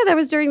yeah, that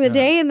was during the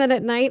day. And then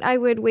at night, I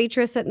would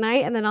waitress at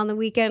night. And then on the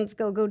weekends,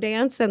 go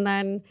dance. And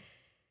then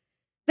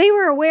they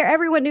were aware.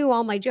 Everyone knew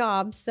all my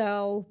jobs.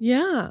 So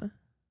yeah.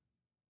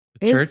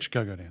 Church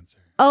go-go dancer.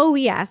 Oh,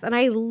 yes. And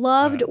I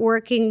loved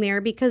working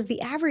there because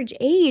the average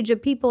age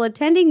of people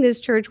attending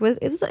this church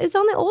it's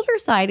on the older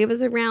side. It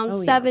was around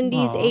 70s,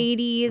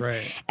 80s.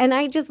 Right. And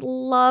I just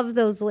love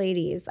those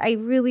ladies. I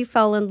really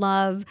fell in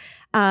love.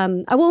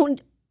 I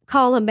won't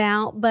call them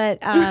out, but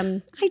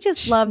I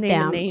just loved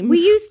them. We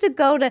used to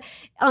go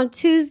on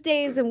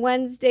Tuesdays and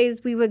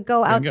Wednesdays, we would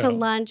go out to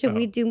lunch and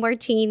we'd do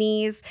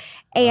martinis.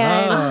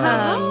 And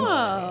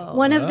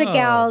one of the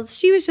gals,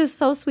 she was just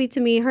so sweet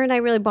to me. Her and I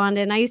really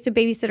bonded. And I used to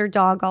babysit her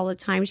dog all the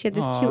time. She had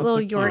this cute little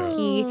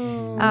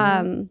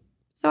Yorkie.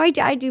 So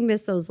I do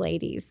miss those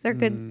ladies. They're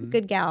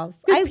good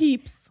gals. Good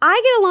peeps. I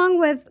get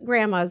along with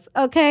grandmas,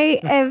 okay?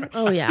 If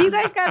you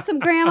guys got some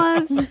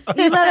grandmas,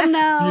 you let them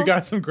know. You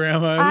got some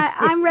grandmas.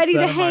 I'm ready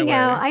to hang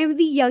out. I am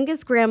the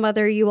youngest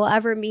grandmother you will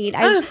ever meet.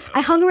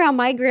 I hung around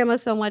my grandma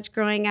so much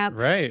growing up.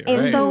 Right.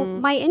 And so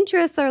my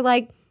interests are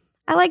like,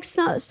 I like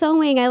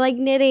sewing. I like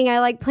knitting. I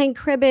like playing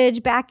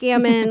cribbage,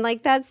 backgammon.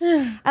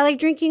 I like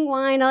drinking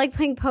wine. I like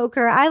playing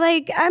poker.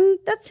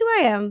 That's who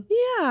I am.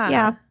 Yeah.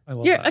 Yeah. I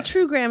love You're that. a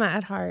true grandma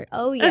at heart.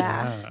 Oh,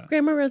 yeah.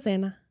 Grandma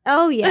Rosanna.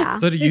 Oh, yeah.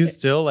 So do you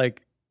still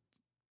like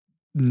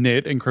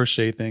knit and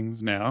crochet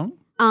things now?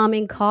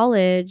 In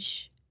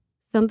college,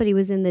 somebody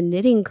was in the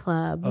knitting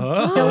club.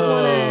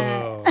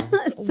 Oh.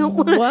 Don't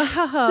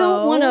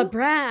want to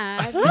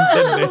brag.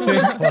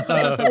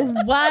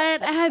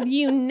 What have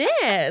you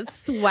knit?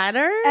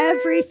 Sweaters?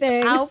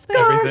 Everything. Outfits?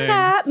 Scarves, Everything.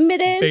 hat,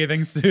 mittens.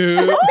 Bathing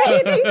suit.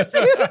 Bathing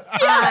suits.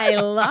 I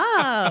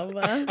love.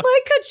 My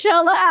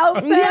Coachella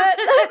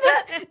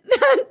outfit.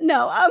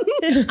 No.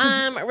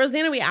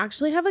 Rosanna, we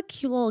actually have a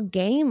cute little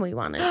game we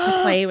wanted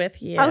to play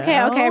with you. Okay,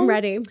 I'm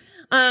ready.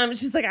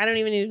 She's like, I don't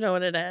even need to know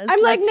what it is.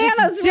 I'm like, Let's just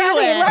Nana's do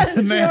ready. it. Let's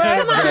do it.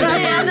 Nana's Come on,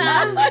 ready.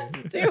 Nana.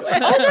 Let's do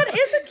it. Oh, that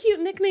is a cute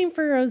nickname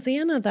for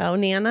Rosanna, though.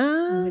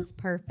 Nana. Oh, it's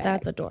perfect.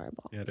 That's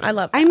adorable. Yeah, it I is.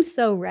 love that. I'm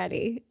so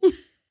ready.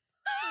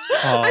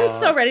 I'm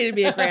so ready to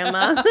be a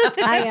grandma.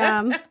 I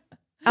am.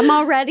 I'm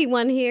already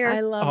one here.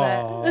 I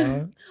love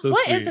it. So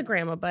What sweet. is a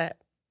grandma but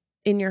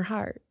in your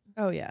heart?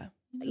 Oh yeah.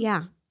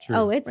 Yeah. True.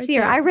 Oh, it's Right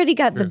here. there. I already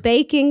got the True.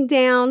 baking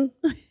down.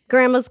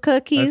 Grandma's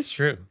cookies. That's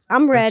true.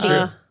 I'm That's ready.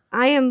 true.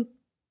 I am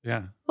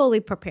Yeah. fully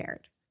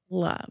prepared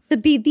Love. to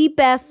be the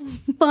best,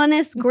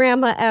 funnest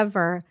grandma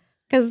ever.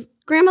 Because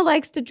grandma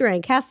likes to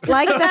drink.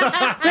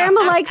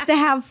 Grandma likes to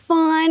have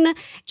fun,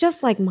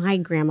 just like my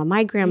grandma.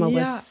 My grandma Yeah.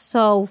 was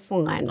so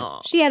fun.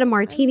 Aw. She had a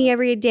martini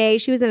every day.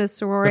 She was in a So did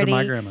sorority.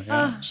 my grandma.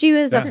 Yeah. She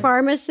was Yeah. a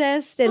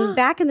pharmacist, and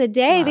back in the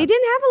day, they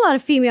didn't have a lot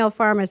of female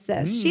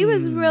pharmacists. She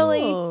was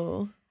really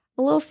Oh.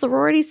 a little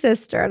sorority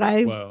sister,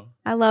 and Whoa.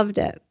 I loved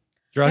it.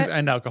 Drugs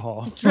and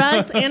alcohol.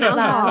 Drugs and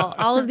alcohol,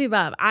 all of the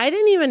above. I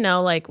didn't even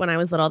know, like, when I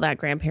was little, that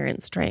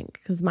grandparents drank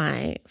because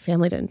my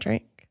family didn't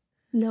drink.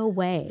 No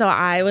way. So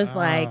I was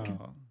like,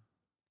 Oh.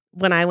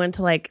 when I went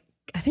to I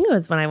think it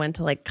was when I went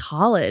to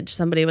college,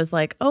 somebody was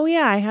like, oh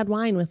yeah, I had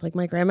wine with like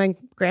my grandma,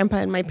 grandpa,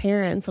 and my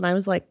parents. And I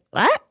was like,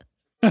 what?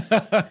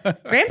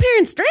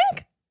 Grandparents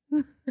drink?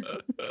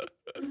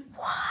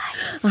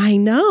 What? I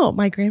know.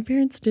 My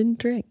grandparents didn't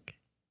drink.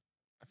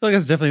 I feel like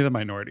that's definitely the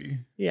minority,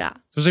 Yeah.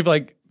 especially for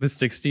like the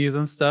 60s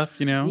and stuff,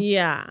 you know?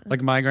 Yeah.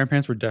 Like my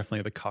grandparents were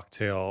definitely the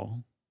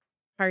cocktail.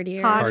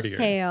 Partier. Partiers,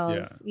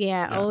 Cocktails.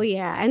 Yeah. yeah. Oh,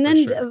 yeah. And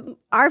then sure.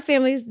 our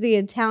family's the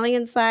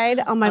Italian side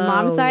on my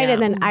mom's Oh, side, yeah.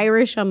 and then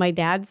Irish on my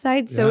dad's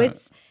side. So Yeah.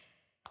 it's,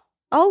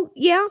 oh,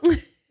 yeah.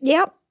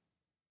 Yep.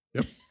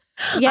 Yep.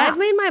 Yeah. I've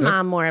made my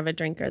mom more of a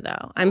drinker,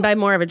 though. And by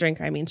more of a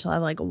drinker, I mean she'll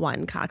have like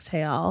one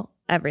cocktail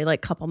every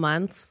couple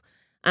months.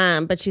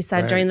 But she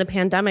said Right. during the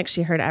pandemic,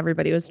 she heard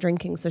everybody was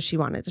drinking, so she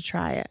wanted to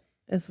try it.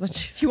 Is what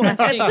she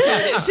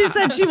said. She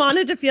said she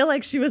wanted to feel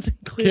like she was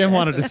included. Kim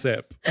wanted to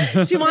sip.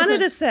 She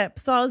wanted a sip.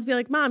 So I was be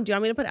like, Mom, do you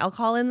want me to put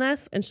alcohol in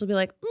this? And she'll be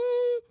like,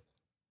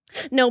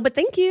 no, but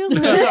thank you.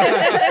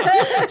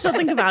 She'll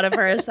think about it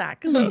for a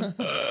sec.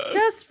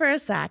 Just for a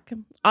sec.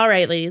 All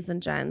right, ladies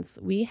and gents,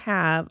 we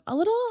have a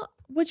little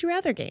Would You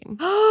Rather game.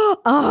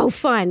 Oh,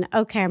 fun.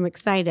 Okay, I'm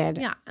excited.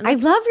 Yeah. And I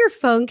this- love your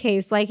phone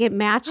case. Like it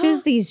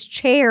matches these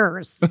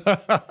chairs.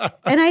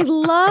 And I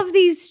love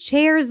these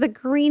chairs, the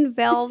green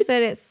velvet.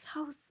 It's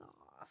so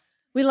soft.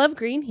 we love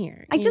green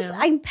here.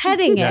 I'm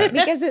petting it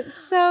because it's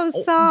so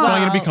soft. Just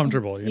want you to be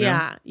comfortable, you know?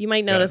 Yeah, you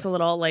might notice Yes. a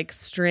little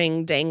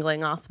string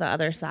dangling off the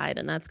other side,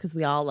 and that's because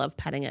we all love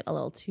petting it a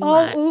little too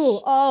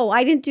Oh, much.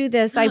 I didn't do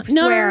this. I No,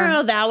 swear.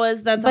 no,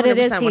 that's But it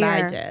is 100% what I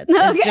here. did.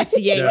 Okay. It's just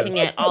yanking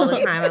it all the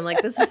time. I'm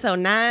like, this is so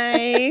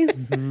nice.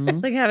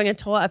 Mhm. Like having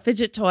a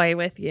fidget toy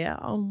with you.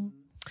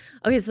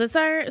 Okay, so this is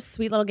our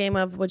sweet little game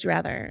of Would You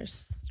Rather,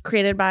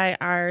 created by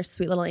our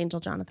sweet little angel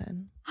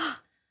Jonathan.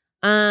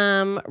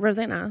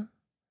 Rosanna,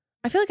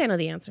 I feel like I know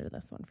the answer to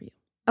this one for you.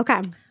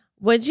 Okay.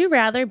 Would you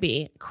rather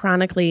be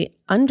chronically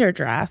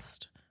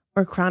underdressed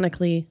or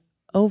chronically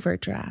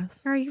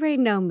overdressed? Or you already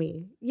know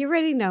me. You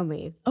already know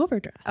me.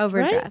 Overdressed.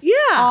 Overdressed. Right?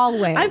 Yeah.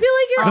 Always. I feel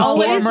like you're The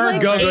always former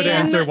go-go in-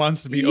 dancer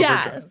wants to be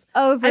Yes. overdressed.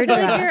 I Overdressed.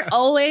 feel like you're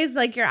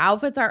always your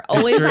outfits are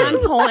always true. on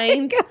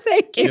point.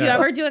 Thank you. If you Yes.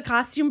 ever do a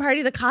costume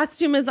party, the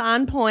costume is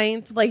on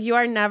point. Like you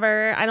are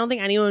never, I don't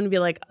think anyone would be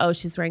like, oh,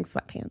 she's wearing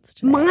sweatpants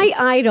today. My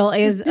idol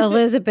is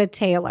Elizabeth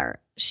Taylor.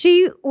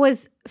 She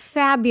was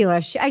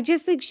fabulous. I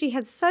just think she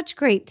had such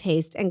great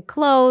taste in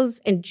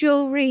clothes and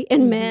jewelry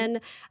and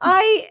men.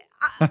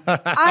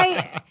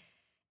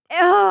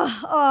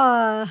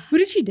 Who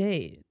did she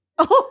date?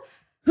 Who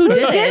Who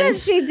didn't? didn't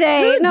she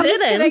date? Who No, I'm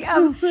just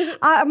didn't?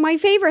 kidding. My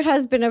favorite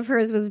husband of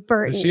hers was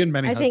Burton. She had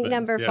many I think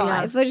husbands, number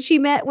yeah. 5. But she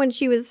met when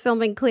she was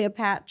filming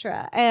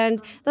Cleopatra. And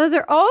those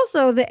are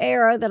also the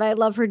era that I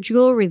love her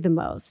jewelry the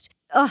most.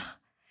 Ugh.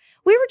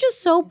 We were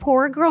just so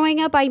poor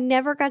growing up. I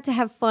never got to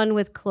have fun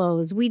with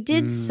clothes. We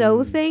did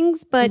sew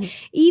things, but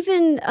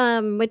even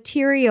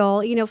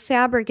material,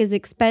 fabric is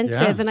expensive.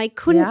 Yeah. And I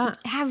couldn't Yeah.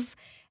 have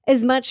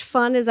as much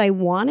fun as I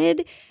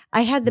wanted.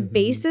 I had the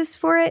basis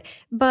for it,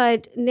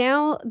 but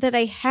now that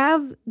I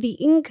have the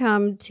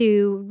income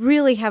to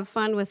really have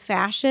fun with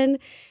fashion,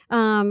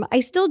 I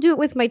still do it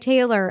with my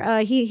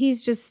tailor.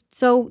 He's just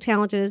so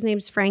talented. His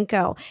name's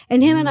Franco,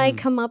 and him and I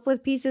come up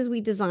with pieces. We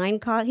design.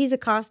 He's a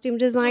costume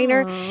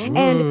designer,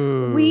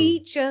 and we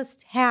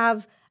just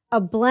have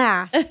a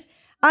blast.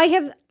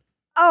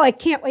 I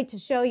can't wait to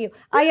show you.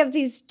 I have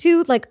these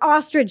 2 like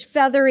ostrich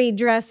feathery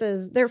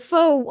dresses. They're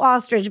faux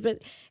ostrich,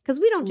 but because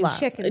we don't do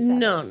chicken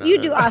feathers. No, you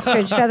do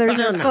ostrich feathers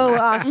or faux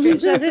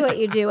ostrich. That's what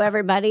you do,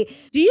 everybody.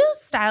 Do you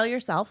style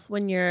yourself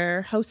when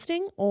you're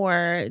hosting,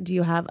 or do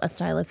you have a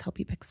stylist help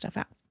you pick stuff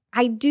out?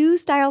 I do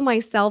style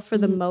myself for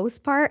the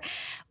most part.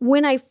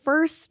 When I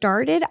first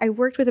started, I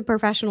worked with a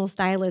professional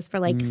stylist for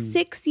like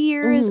 6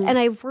 years, and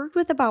I've worked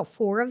with about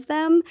 4 of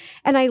them,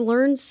 and I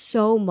learned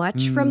so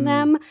much from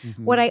them.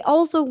 What I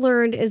also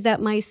learned is that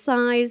my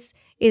size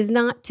is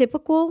not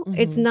typical.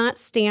 It's not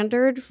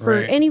standard for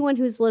anyone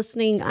who's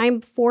listening.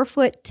 I'm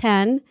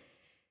 4'10".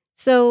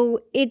 So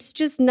it's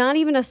just not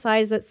even a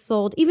size that's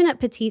sold, even at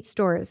petite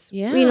stores,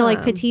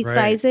 like petite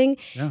sizing.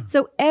 Yeah.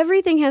 So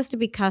everything has to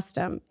be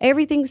custom.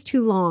 Everything's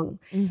too long.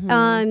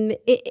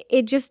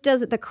 It just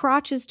doesn't, the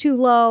crotch is too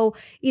low.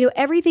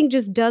 Everything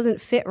just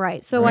doesn't fit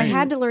right. So I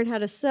had to learn how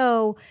to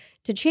sew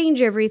to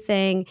change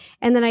everything.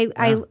 And then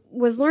I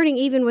was learning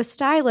even with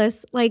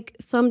stylists, like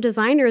some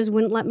designers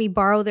wouldn't let me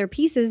borrow their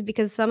pieces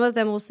because some of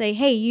them will say,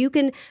 hey, you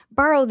can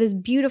borrow this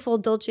beautiful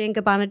Dolce &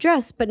 Gabbana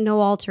dress, but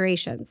no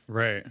alterations.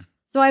 Right.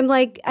 So I'm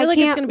like, I like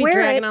can't it's gonna be wear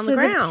dragging it on the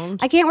ground.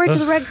 I can't wear it to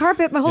the red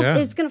carpet. My whole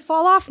it's going to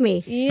fall off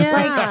me.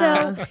 Yeah.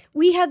 So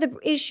we had the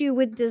issue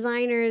with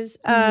designers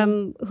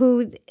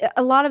who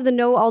a lot of the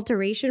no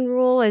alteration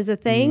rule is a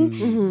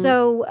thing.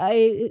 So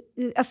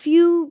a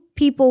few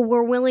people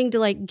were willing to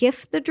like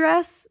gift the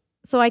dress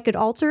so I could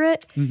alter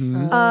it,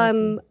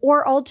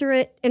 or alter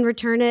it and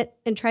return it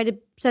and try to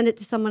send it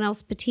to someone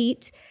else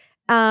petite.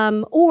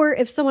 Or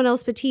if someone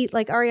else petite,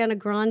 like Ariana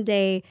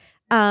Grande,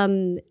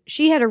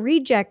 she had a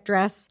reject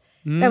dress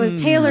that was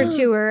tailored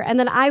to her, and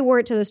then I wore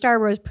it to the Star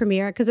Wars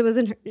premiere because it was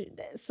in her,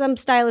 some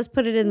stylist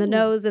put it in the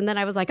nose, and then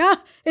I was like, it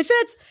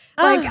fits.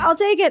 Like, I'll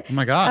take it. Oh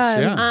my gosh,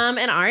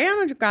 An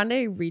Ariana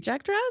Grande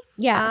reject dress?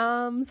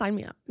 Yes. Sign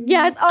me up.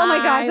 Yes. Oh my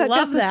gosh, that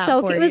dress was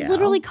so cute. It was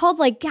literally called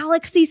like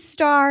Galaxy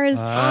Stars,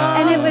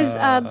 and it was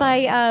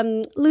by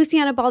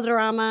Luciana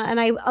Balderrama, and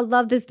I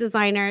love this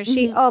designer.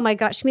 She, oh my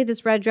gosh, she made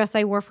this red dress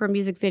I wore for a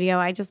music video.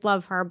 I just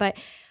love her. But,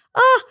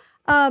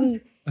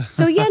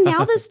 so yeah,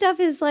 now this stuff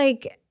is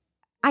like,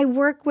 I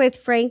work with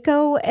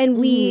Franco and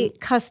we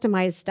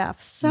customize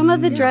stuff. Some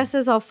of the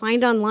dresses I'll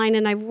find online,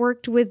 and I've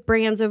worked with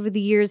brands over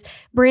the years,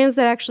 brands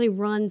that actually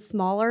run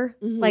smaller,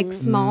 like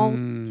small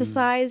to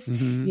size.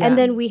 And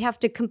then we have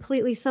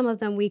to some of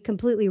them, we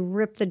completely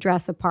rip the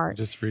dress apart.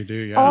 Just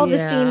redo, All the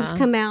seams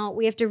come out.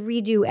 We have to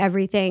redo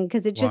everything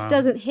because it just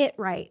doesn't hit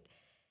right.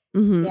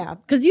 Yeah.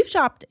 Because you've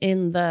shopped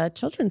in the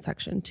children's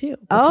section too.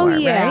 Before, Oh,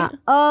 yeah. Right?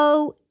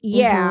 Oh,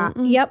 yeah.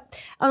 Yep.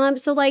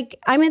 So like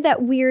I'm in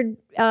that weird...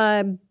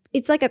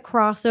 it's like a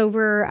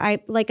crossover,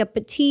 like a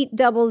petite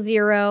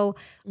 00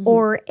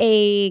 or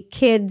a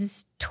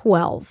kid's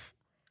 12.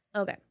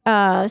 Okay.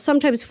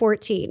 Sometimes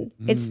 14.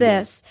 It's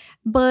this.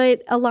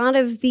 But a lot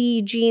of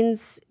the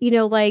jeans,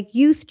 like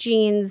youth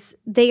jeans,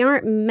 they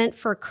aren't meant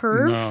for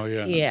curve. No,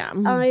 yeah.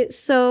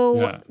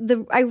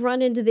 I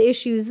run into the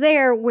issues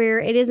there where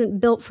it isn't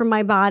built for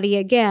my body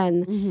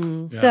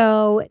again.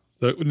 So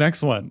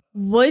next one.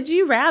 Would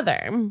you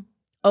rather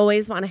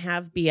always want to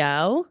have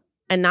BO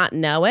and not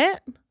know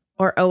it,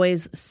 or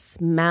always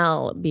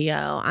smell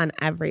BO on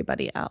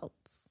everybody else?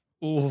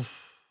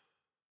 Oof.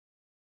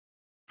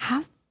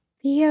 Have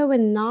BO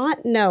and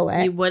not know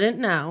it. You wouldn't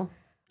know,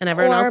 and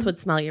everyone else would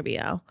smell your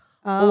BO.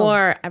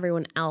 Or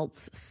everyone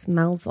else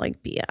smells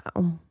like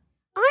BO.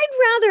 I'd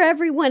rather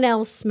everyone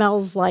else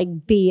smells like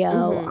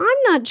BO.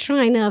 I'm not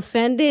trying to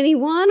offend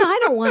anyone. I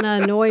don't want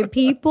to annoy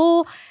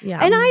people. Yeah.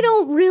 And I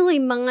don't really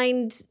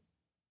mind.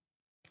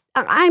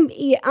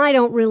 I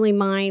don't really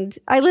mind.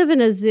 I live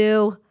in a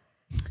zoo.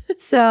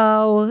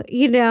 So,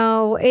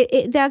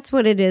 that's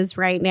what it is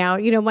right now.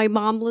 My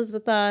mom lives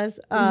with us,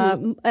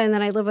 and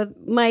then I live with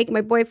Mike,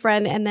 my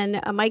boyfriend, and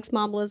then Mike's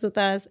mom lives with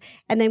us.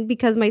 And then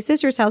because my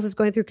sister's house is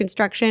going through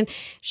construction,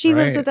 she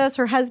lives with us,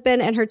 her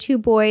husband, and her 2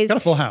 boys. Got a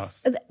full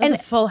house. It's a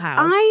full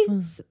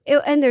house.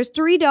 And there's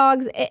 3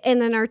 dogs,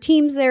 and then our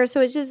team's there.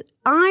 So it's just,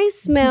 I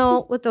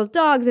smell with those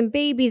dogs and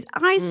babies,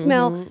 I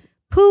smell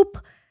poop.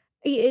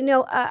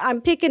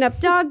 I'm picking up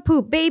dog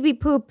poop, baby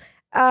poop.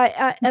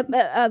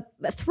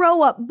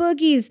 Throw up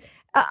boogies.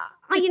 I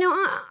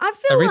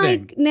feel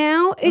Everything. like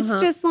now it's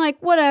just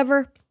like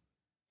whatever.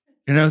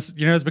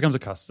 It becomes a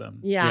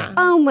custom. Yeah.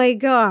 Oh my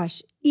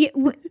gosh!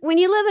 When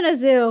you live in a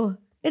zoo,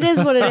 it is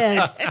what it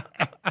is.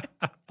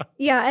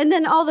 Yeah, and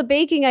then all the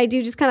baking I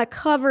do just kind of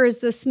covers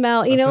the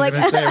smell. You know, like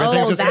everything's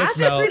just gonna that's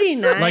smell pretty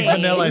nice. like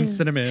vanilla and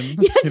cinnamon.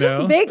 yeah, you just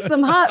know? bake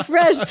some hot,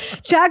 fresh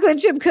chocolate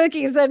chip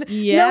cookies, and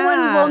no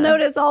one will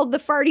notice all the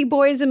farty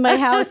boys in my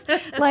house.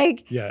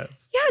 Like,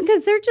 Yes. yeah,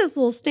 because they're just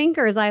little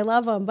stinkers. I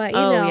love them, but you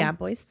know, yeah,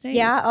 boys stink.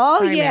 yeah, oh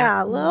Sorry,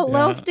 yeah, man.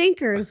 little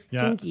stinkers.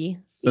 Yeah. Stinky.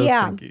 So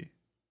Yeah. stinky.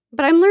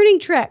 But I'm learning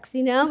tricks.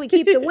 You know, we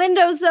keep the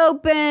windows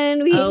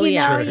open. We, Oh, you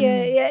know,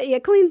 yeah. you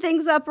clean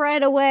things up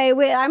right away.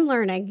 I'm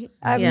learning.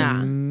 Yeah.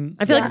 Mm,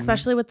 I feel like Yeah.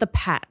 especially with the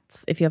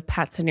pets, if you have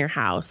pets in your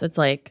house, it's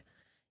like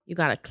you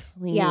gotta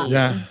clean. Yeah.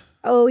 Yeah.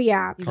 Oh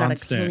yeah, You gotta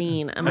Constant.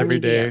 clean them Every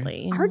day.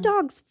 immediately. our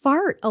dogs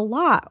fart a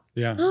lot.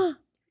 Yeah.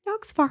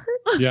 Dogs fart.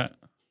 Yeah.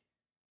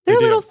 They're They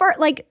do. little fart.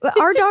 Like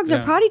our dogs are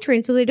Yeah. potty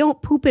trained, so they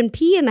don't poop and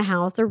pee in the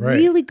house. They're Right.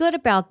 really good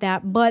about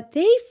that. But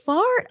they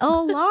fart a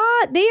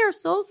lot. They are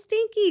so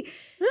stinky.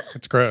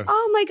 It's gross.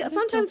 Oh my god! That is so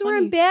Sometimes we're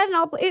funny. in bed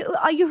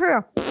and you hear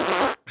a,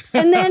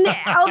 and then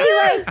I'll be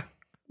like,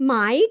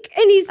 Mike,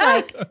 and he's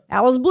like,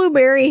 that was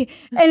Blueberry,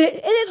 and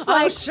it's Oh,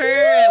 like, sure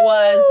it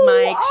was,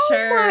 Mike. "Ooh,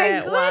 Sure my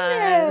it goodness."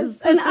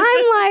 was. And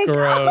I'm like,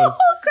 Gross.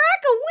 oh,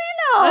 crack a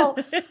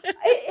window.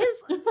 It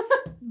is.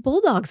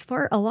 Bulldogs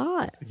fart a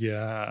lot.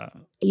 Yeah.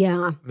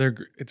 Yeah.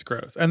 It's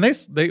gross. And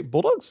they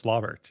bulldogs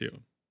slobber too.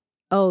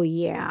 Oh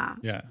yeah.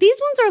 Yeah. These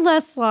ones are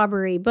less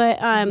slobbery, but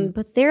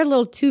they're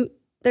little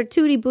they're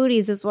tootie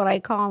booties is what I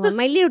call them.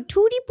 My little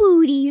tootie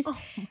booties.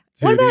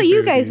 What about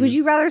you guys? Would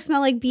you rather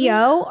smell like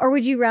BO or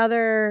would you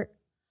rather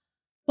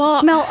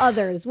smell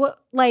others? What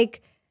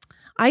like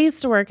I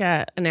used to work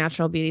at a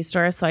natural beauty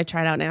store, so I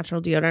tried out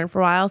natural deodorant for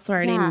a while, so I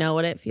already Yeah. know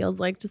what it feels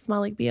like to smell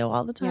like BO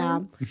all the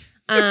time.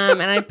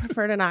 And I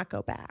prefer to not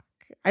go back.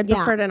 I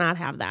prefer to not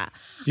have that.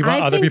 So you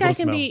want I other think people I to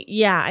can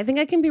smell. I think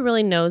I can be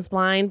really nose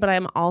blind, but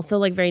I'm also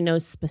like very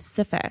nose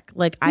specific.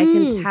 Like I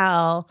can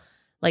tell,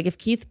 like if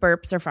Keith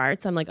burps or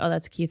farts, I'm like, oh,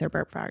 that's Keith or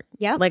burp fart.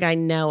 Yeah. Like I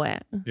know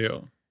it.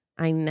 Ew.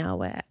 I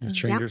know it. You've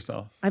trained Yeah.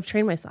 yourself. I've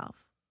trained myself.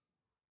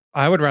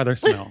 I would rather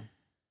smell.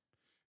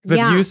 Because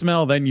Yeah. if you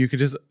smell, then you could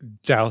just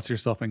douse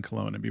yourself in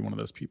cologne and be one of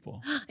those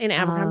people. In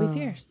Abercrombie Oh.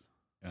 Fierce.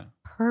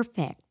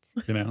 perfect.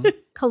 You know?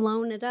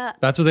 Cologne it up.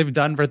 That's what they've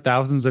done for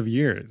thousands of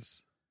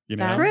years. You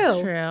know? That's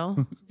True.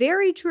 true.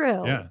 Very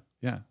true. Yeah.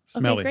 Yeah.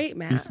 Smelly. Okay, great,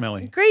 Matt. Be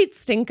smelly. Great,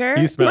 stinker.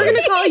 Be smelly. We're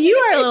going to call you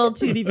our little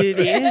tootie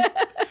booty. Our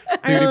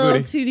Tootie little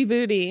booty. tootie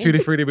booty. Tutti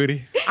fruity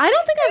booty. I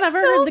don't think I've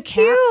ever so heard the cats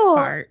cute.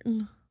 fart.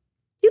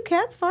 Do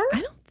cats fart?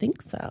 I don't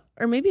think so.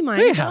 Or maybe mine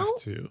They don't. have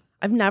to.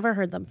 I've never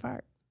heard them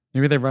fart.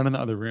 Maybe they run in the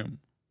other room.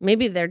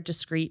 Maybe they're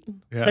discreet.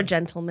 Yeah. They're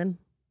gentlemen.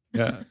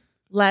 Yeah.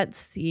 Let's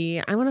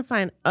see. I want to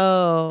find.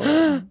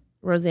 Oh,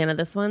 Rosanna,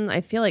 this one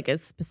I feel like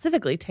is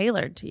specifically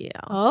tailored to you.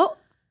 Oh,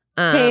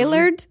 Um,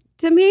 tailored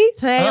to me?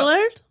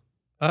 Tailored.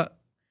 Uh,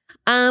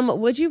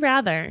 Would you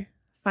rather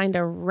find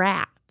a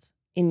rat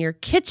in your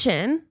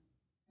kitchen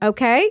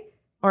Okay.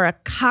 or a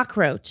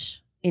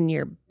cockroach in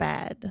your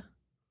bed?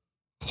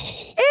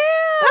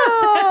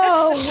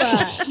 Ew!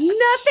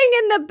 Nothing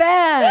in the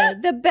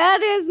bed. The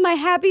bed is my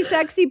happy,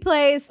 sexy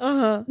place.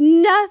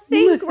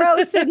 Nothing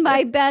gross in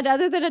my bed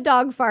other than a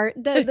dog fart.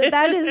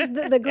 That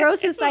is the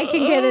grossest I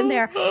can get in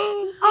there.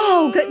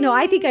 Oh, good. No,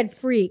 I think I'd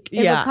freak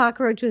if a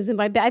cockroach was in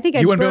my bed. I think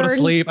I'd you wouldn't burn. be able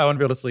to sleep. I wouldn't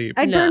be able to sleep.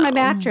 I'd burn my No.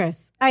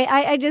 mattress.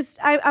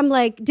 I'm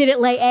like, did it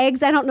lay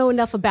eggs? I don't know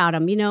enough about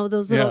them. You know,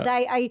 those little,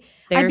 Yeah.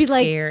 They're I'd be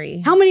like, scary.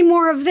 how many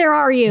more of there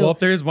are you? Well, if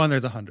there's one,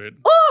 there's 100.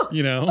 Oh!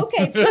 You know?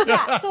 Okay, so no.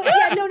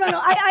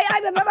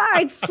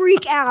 I'd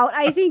freak out.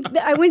 I think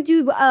that I went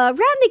to around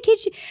the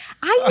kitchen.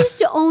 I used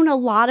to own a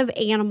lot of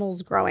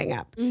animals growing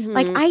up.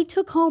 Like I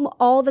took home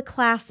all the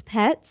class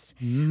pets.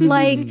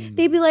 Like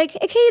they'd be like,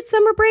 "Okay, it's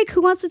summer break.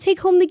 Who wants to take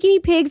home the guinea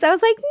pigs?" I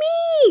was like,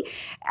 "Me,"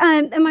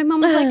 and my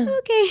mom was like,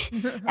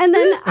 "Okay." And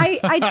then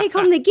I take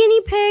home the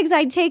guinea pigs.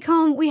 I'd take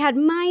home. We had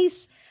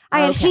mice.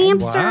 I had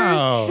hamsters.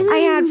 Wow. I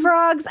had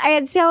frogs. I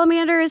had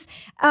salamanders.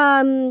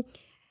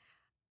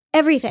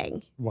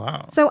 Everything.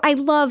 Wow. So I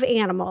love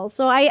animals.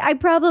 So I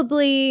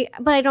probably,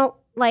 but I don't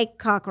like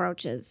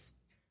cockroaches.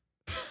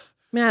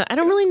 Man, I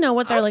don't really know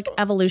what their like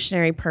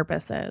evolutionary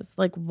purpose is.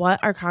 Like, what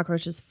are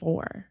cockroaches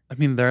for? I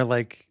mean, they're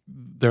like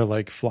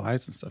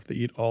flies and stuff. They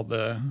eat all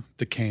the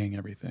decaying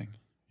everything,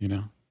 you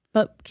know?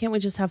 But can't we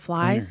just have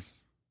flies?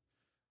 Cleaners.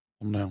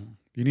 Well, no.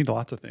 You need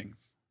lots of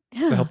things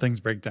to help things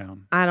break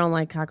down. I don't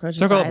like cockroaches.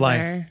 Circle of either.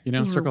 life, you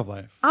know? No. Circle of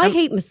life. I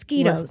hate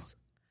mosquitoes.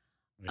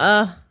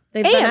 They've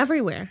been And-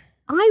 everywhere.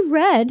 I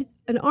read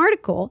an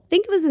article, I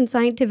think it was in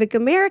Scientific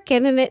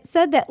American, and it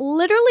said that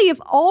literally if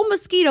all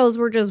mosquitoes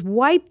were just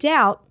wiped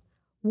out,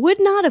 would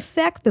not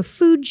affect the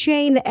food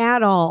chain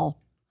at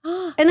all.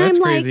 And That's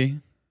I'm crazy.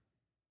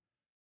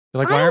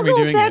 They're like, I why don't aren't we know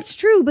if doing that's it?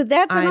 true, but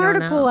that's an I don't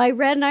article know. I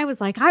read, and I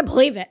was like, I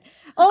believe it.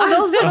 Oh,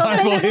 those little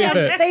I believe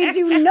it. they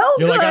do no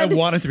You're good. like, I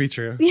want it to be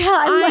true. Yeah,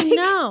 I'm I like,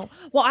 know.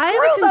 Well, I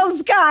screw have a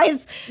those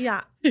guys.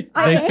 Yeah. They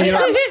feed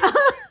all,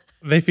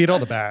 they feed all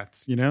the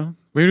bats, you know?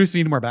 We just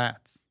need more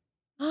bats.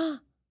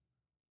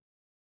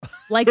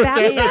 Like That's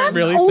Batman. That's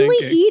really only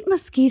thinking. eat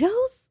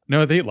mosquitoes?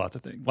 No, they eat lots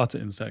of things, lots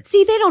of insects.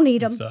 See, they don't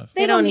need and them. stuff.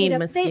 They don't need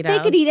them. They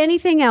could eat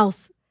anything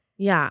else.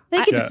 Yeah.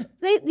 They could.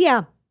 Yeah.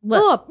 Yeah.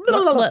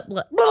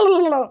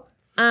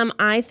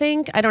 I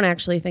think, I don't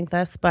actually think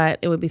this, but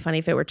it would be funny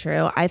if it were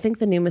true. I think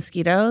the new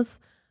mosquitoes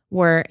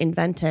were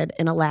invented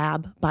in a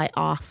lab by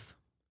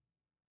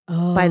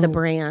by the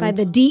brand. By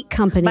the DEET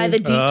company. By the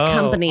DEET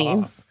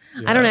companies. Off.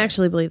 Yeah. I don't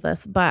actually believe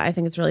this, but I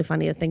think it's really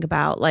funny to think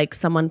about like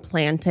someone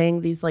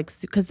planting these like,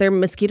 because they're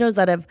mosquitoes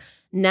that have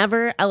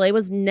never, LA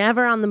was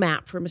never on the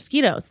map for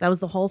mosquitoes. That was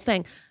the whole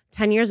thing.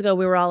 10 years ago,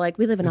 we were all like,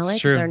 we live in LA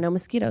because there are no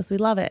mosquitoes. We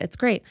love it. It's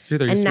great.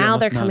 And now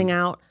they're coming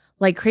out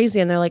like crazy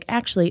and they're like,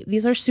 actually,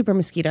 these are super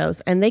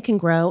mosquitoes and they can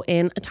grow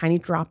in a tiny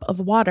drop of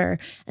water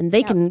and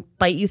they can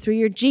bite you through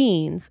your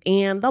jeans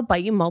and they'll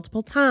bite you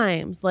multiple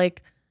times.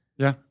 Like,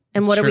 yeah.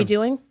 And what are we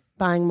doing?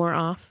 Buying more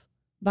off,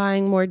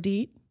 buying more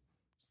DEET,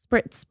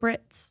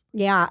 spritz.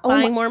 Yeah.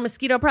 Buying more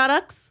mosquito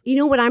products. You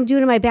know what I'm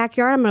doing in my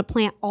backyard? I'm going to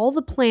plant all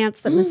the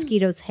plants that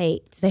mosquitoes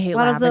hate. They hate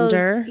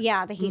lavender.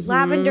 They hate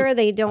lavender.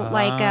 They don't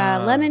like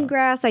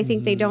lemongrass. I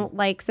think they don't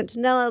like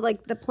centinela,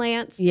 like the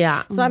plants.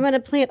 Yeah. So I'm going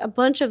to plant a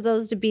bunch of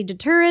those to be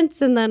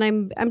deterrents. And then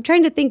I'm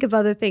trying to think of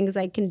other things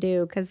I can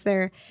do because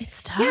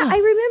it's tough. Yeah, I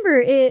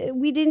remember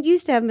we didn't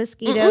used to have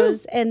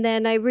mosquitoes. And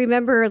then I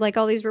remember like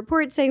all these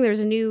reports saying there's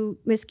a new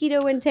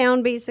mosquito in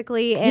town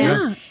basically.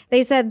 And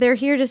they said they're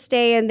here to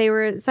stay.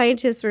 And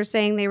scientists were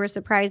saying they were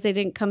surprised they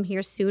didn't come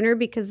here sooner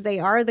because they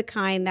are the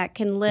kind that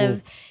can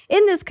live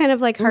in this kind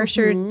of like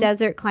harsher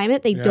desert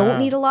climate. They don't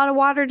need a lot of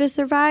water to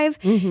survive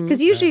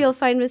because usually you'll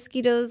find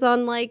mosquitoes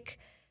on like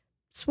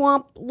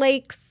swamp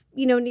lakes,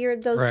 near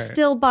those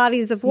still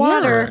bodies of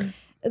water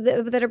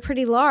that are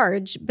pretty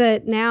large.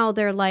 But now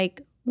they're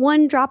like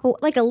one drop of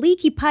like a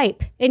leaky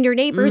pipe in your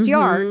neighbor's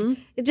yard.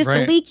 It's just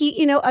a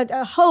leaky,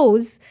 a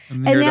hose.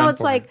 And now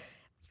it's like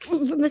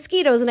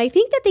mosquitoes. And I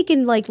think that they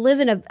can like live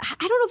in I don't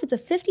know if it's a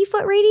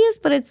 50-foot radius,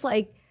 but it's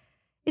like,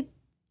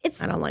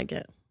 I don't like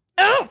it.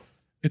 Oh,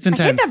 it's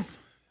intense.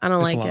 I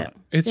don't like it.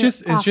 It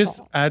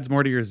just adds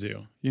more to your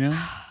zoo,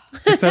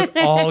 It says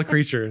all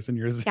creatures in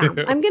your zoo.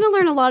 Yeah, I'm going to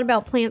learn a lot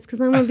about plants because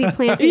I'm going to be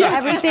planting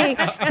everything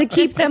to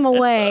keep them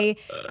away.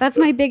 That's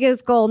my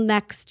biggest goal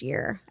next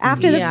year.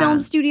 After the film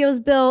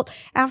studio's built,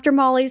 after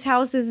Molly's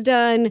house is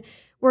done,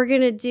 we're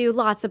going to do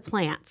lots of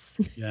plants.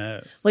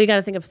 Yes. Well, you got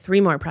to think of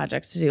 3 more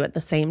projects to do at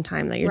the same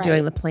time that you're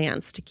doing the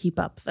plants to keep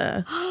up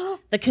the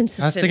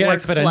consistent Has to get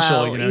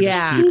exponential,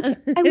 Yeah.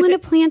 I want to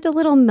plant a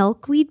little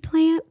milkweed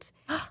plant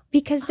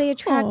because they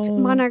attract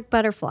monarch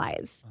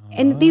butterflies.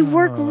 And they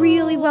work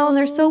really well and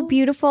they're so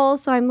beautiful.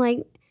 So I'm like,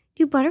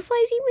 do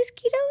butterflies eat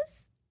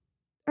mosquitoes?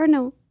 Or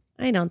no?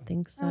 I don't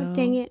think so. Oh,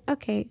 dang it.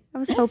 Okay. I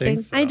was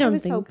hoping. I don't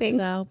think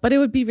so. But it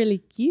would be really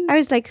cute. I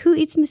was like, who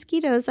eats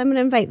mosquitoes? I'm going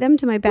to invite them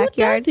to my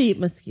backyard. Who does eat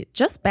mosquitoes?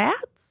 Just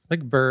bats?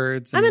 Like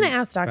birds. I'm going to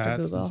ask Dr.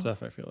 bats Google. And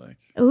stuff, I feel like.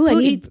 Ooh, who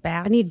eats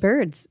bats? I need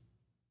birds.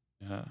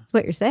 Yeah. That's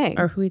what you're saying.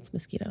 Or who eats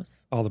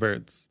mosquitoes? All the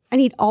birds. I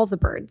need all the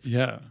birds.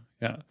 Yeah.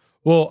 Yeah.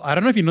 Well, I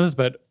don't know if you know this,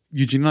 but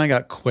Eugene and I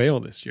got quail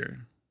this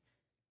year.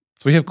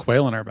 So we have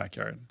quail in our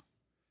backyard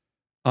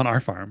on our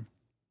farm.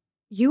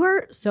 You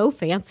are so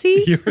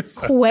fancy. You're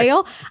so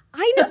quail.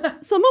 I know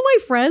some of my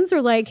friends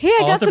are like, hey, I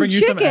got some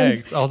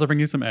chickens. I'll have to bring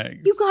you some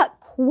eggs. You got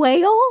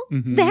quail?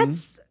 Mm-hmm.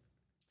 That's...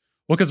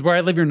 Well, because where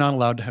I live, you're not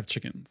allowed to have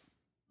chickens.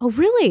 Oh,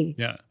 really?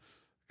 Yeah.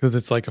 Because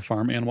it's like a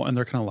farm animal and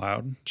they're kind of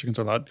loud. Chickens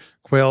are loud.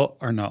 Quail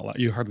are not loud.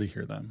 You hardly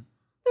hear them.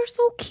 They're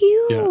so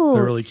cute. Yeah,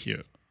 they're really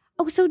cute.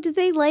 Oh, so do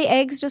they lay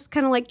eggs just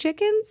kind of like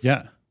chickens?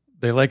 Yeah.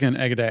 They like an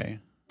egg a day.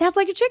 That's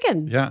like a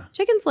chicken. Yeah.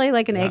 Chickens lay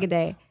like an egg a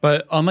day.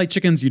 But unlike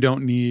chickens, you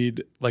don't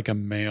need like a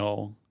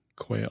male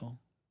quail.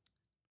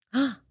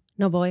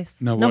 No boys.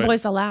 No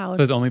boys allowed.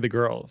 So it's only the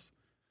girls.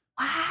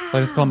 Wow. So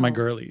I just call them my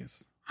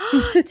girlies.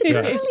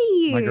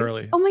 Girlies. My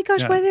girlies. Oh my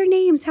gosh, what are their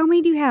names? How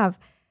many do you have?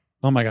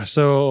 Oh my gosh.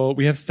 So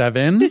we have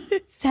 7.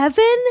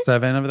 7?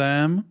 7 of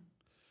them.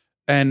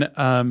 And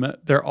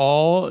they're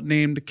all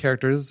named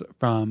characters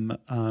from,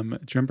 do you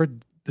remember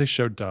the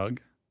show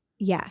Doug?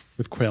 Yes.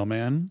 With Quail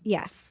Man?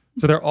 Yes.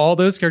 So they're all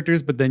those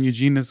characters, but then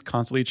Eugene is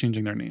constantly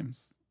changing their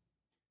names.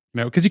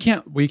 Because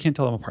we can't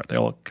tell them apart. They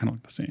all kind of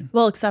look the same.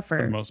 Well, except for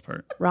the most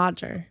part.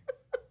 Roger.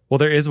 Well,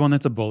 there is one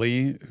that's a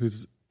bully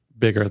who's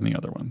bigger than the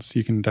other ones.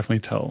 You can definitely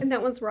tell. And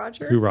that one's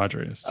Roger? Who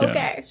Roger is.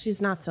 Okay. Yeah. She's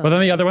not so. But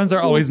then the other ones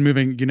are always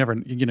moving.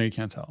 You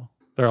can't tell.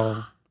 They're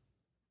all,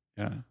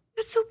 yeah.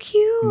 That's so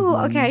cute.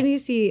 Mm-hmm. Okay, I need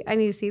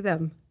to see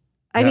them.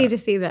 I need to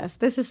see this.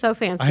 This is so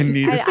fancy. I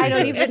need to see I don't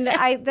this. even.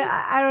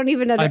 I don't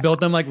even know. I built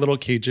them like little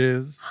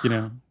cages.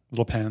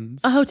 Little pens.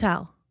 A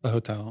hotel. A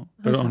hotel.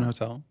 Their own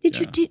hotel.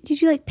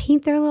 Did you like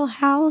paint their little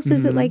house?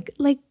 Is it like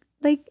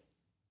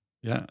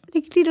yeah,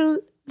 like little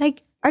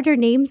like are there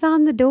names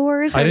on the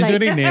doors? I didn't do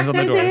any names on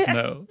the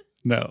doors.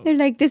 No. They're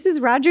like, this is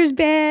Roger's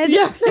bed.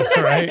 Yeah.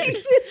 Right.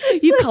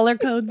 You color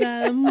code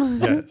them.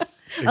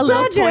 Yes. A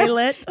little exactly.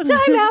 toilet.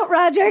 Time out,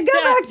 Roger.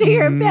 Go back to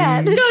your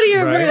bed. Go to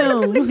your Right.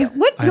 room.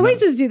 What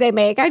noises do they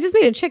make? I just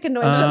made a chicken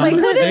noise. But like,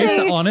 what are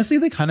they? Honestly,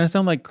 they kind of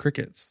sound like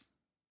crickets.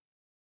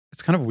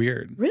 It's kind of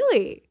weird.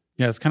 Really?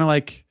 Yeah, it's kind of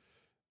like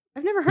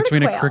I've never heard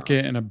between of quail. a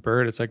cricket and a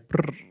bird. It's like,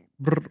 brr,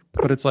 brr,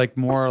 but it's like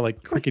more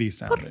like crickety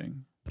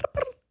sounding.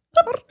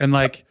 And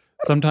like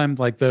Sometimes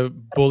like the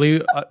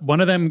bully,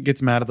 one of them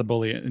gets mad at the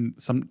bully, and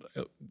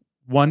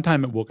one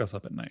time it woke us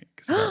up at night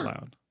because it got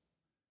loud.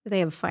 Did they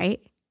have a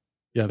fight?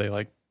 Yeah, they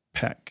like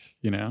peck,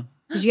 Did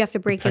you have to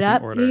break it pecking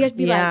up? order. You have to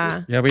be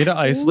Yeah, we had to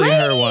isolate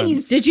her once.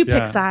 Ladies! Did you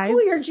pick sides?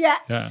 Cool your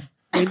jets. Yeah.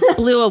 They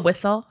blew a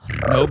whistle.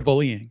 No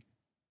bullying.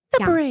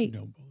 Separate. No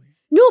bullying.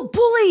 No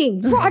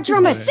bullying. Roger,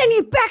 I'm going to send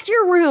you back to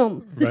your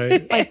room.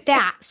 Right. Like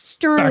that.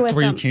 Stern Back with to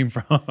where them. you came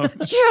from. Yeah,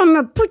 I'm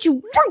going to put you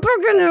right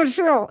back in that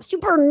house. You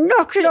better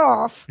knock it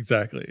off.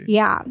 Exactly.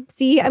 Yeah.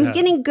 See, I'm Yeah.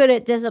 getting good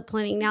at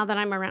disciplining now that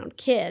I'm around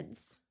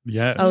kids.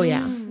 Yes. Oh,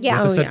 yeah. You Yeah.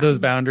 have to set yeah. those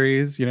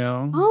boundaries,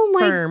 Oh, my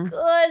Firm.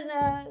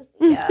 goodness.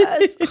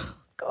 Yes. Oh,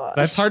 gosh.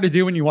 That's hard to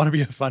do when you want to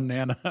be a fun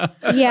Nana.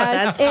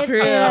 Yes, That's it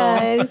true.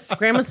 is.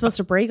 Grandma's supposed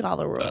to break all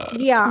the rules.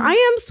 Yeah, I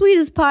am sweet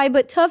as pie,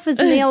 but tough as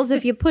nails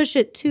if you push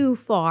it too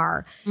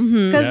far.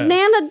 Because Yes.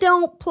 Nana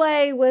don't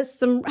play with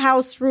some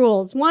house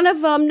rules. One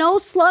of them, no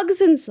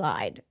slugs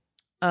inside.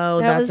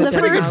 Oh, That that's was a the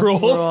good first house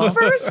rule.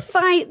 First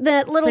fight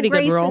that little Pretty good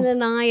Grayson rule.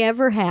 and I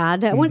ever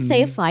had. I wouldn't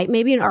say a fight,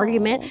 maybe an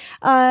argument.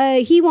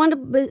 He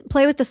wanted to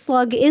play with the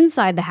slug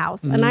inside the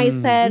house. And I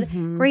said,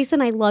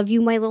 Grayson, I love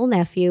you, my little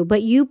nephew,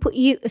 but you put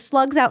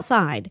slugs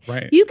outside.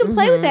 Right. You can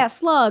play with that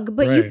slug,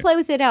 but you Right. play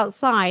with it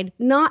outside,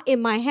 not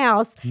in my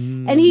house.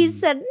 And he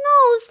said,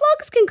 no,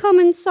 slugs can come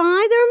inside.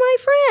 They're my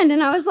friend.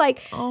 And I was like,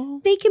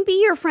 they can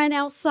be your friend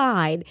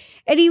outside.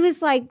 And he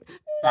was like,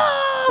 no.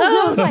 And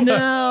I was like,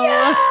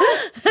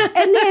 yes.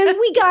 And then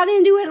we got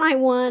into it and I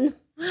won.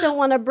 Don't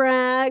want to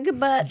brag,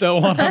 but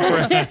Don't want to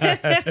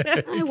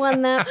brag. I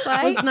won that I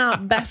fight. was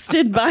not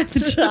bested by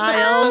the Oh,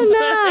 child.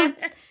 no.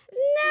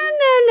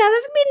 No. There's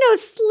going to be no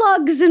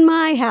slugs in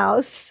my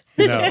house.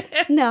 No.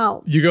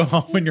 No. You go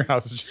home and your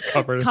house is just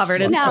covered in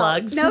Covered in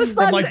slugs. No. slugs. No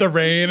slugs. From like the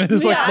rain, and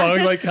there's like Yeah.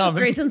 slugs like coming.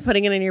 Grayson's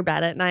putting it in your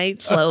bed at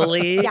night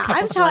slowly. Yeah,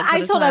 Couple I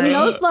slugs told at a him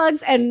no time.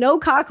 slugs and no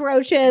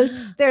cockroaches.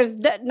 There's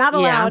not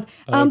allowed.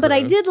 Oh, But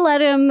I gross. did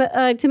let him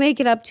to make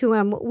it up to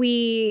him.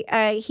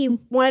 He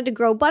wanted to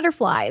grow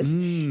butterflies,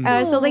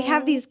 so they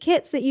have these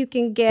kits that you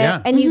can get,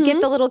 Yeah. and you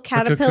get the little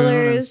cocoon and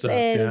caterpillars, stuff,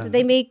 and yeah.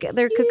 they make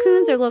their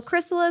cocoons, their little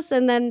chrysalis,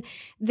 and then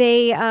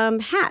they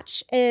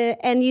hatch,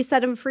 and you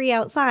set them free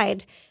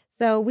outside.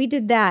 So we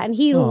did that, and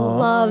he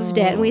loved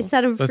it, and we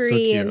set him That's so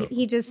free, cute. and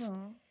he just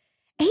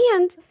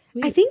and.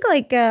 I think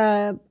like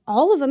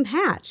all of them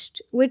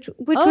hatched, which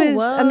was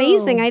whoa.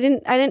 amazing. I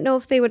didn't know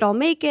if they would all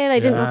make it. I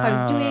didn't know if I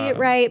was doing it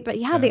Yeah. right, but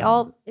yeah, they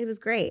all. It was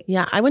great.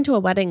 Yeah, I went to a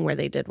wedding where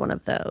they did one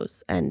of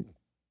those and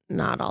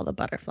not all the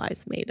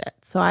butterflies made it.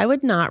 So I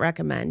would not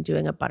recommend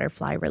doing a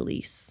butterfly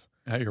release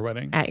At your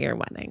wedding. at your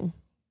wedding.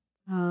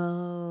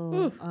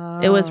 Oh,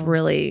 It was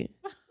really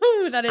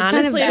That is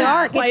honestly kind of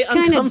dark. quite It's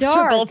kind of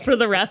uncomfortable dark. for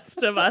the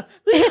rest of us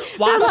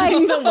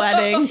watching the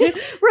wedding.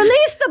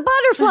 Release the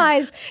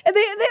butterflies, and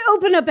they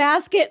open a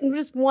basket, and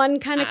just one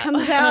kind of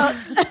comes out.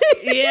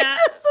 Yeah.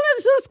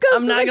 it just goes.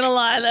 I'm not gonna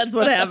lie, that's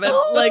what happened.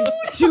 Like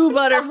 2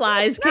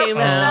 butterflies came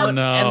out,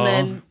 no.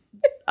 and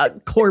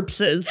then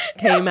corpses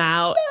came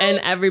out, and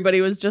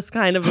everybody was just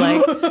kind of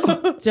like,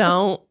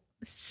 "Don't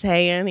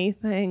say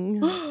anything,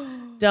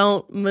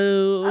 don't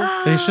move."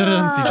 They should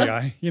have done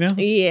CGI,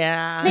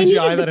 Yeah, They CGI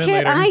needed the that in kit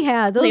later. I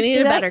had. They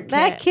needed a better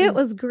That kit. kit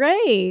was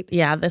great.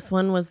 yeah. This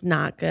one was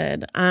not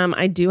good.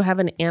 I do have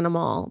an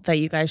animal that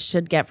you guys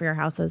should get for your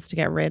houses to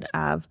get rid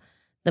of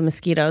the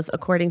mosquitoes,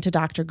 according to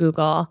Dr.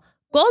 Google.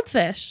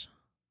 Goldfish.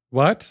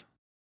 What?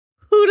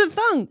 Who'd have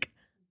thunk?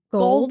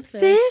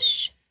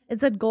 Goldfish. It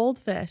said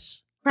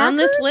goldfish. On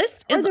this Crackers?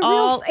 list Or is the real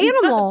all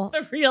animal?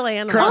 the real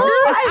animal. Crackers?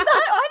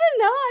 I didn't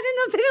know. I didn't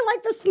know if they didn't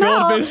like the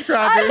smell. Goldfish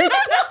crackers.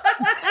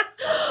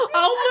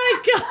 Oh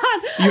my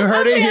god! You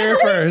heard it here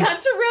first.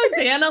 Cut to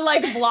Rosanna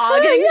like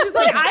vlogging. She's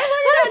like, "I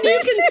learned you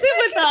can sit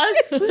with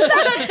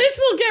us. This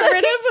will get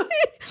rid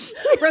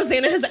of."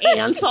 Rosanna has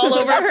ants all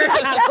over her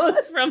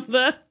house from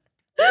the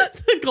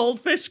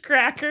goldfish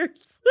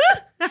crackers.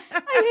 I hang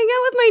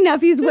out with my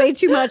nephews way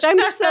too much. I'm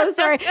so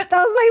sorry. That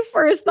was my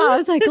first thought. I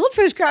was like,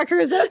 goldfish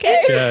crackers,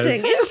 okay.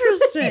 Interesting.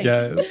 Interesting.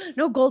 Yes.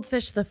 No,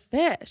 goldfish the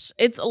fish.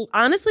 It's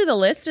honestly the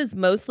list is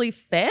mostly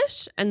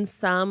fish and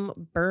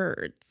some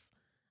birds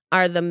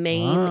are the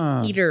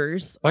main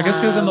eaters. Well, I guess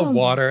because in the Oh.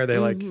 water, they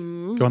like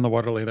Mhm. go in the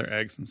water, lay their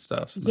eggs and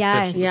stuff. And the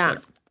Yes. fish is Yeah. like-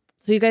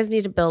 So you guys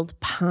need to build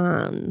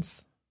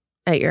ponds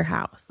at your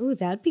house. Ooh,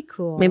 that'd be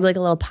cool. Maybe like a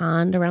little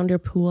pond around your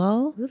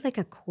pool. Ooh, like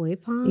a koi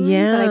pond.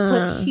 Yeah. But I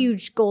put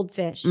huge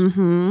goldfish.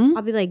 Mm-hmm.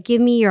 I'll be like,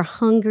 give me your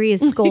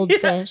hungriest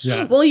goldfish.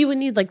 Yeah. Well, you would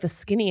need like the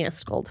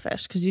skinniest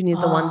goldfish because you need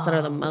the ones that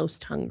are the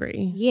most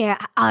hungry. Yeah.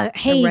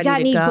 Hey, you ready got to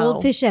any go.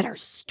 goldfish that are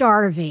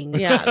starving?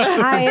 Yeah.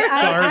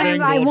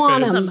 Starving I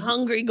want goldfish. Some them.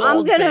 hungry I'm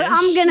goldfish.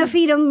 gonna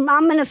feed them.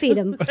 I'm gonna feed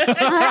them.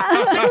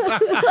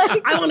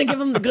 I want to give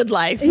them the good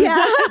life.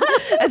 Yeah.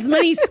 As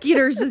many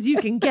skeeters as you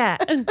can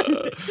get. Oh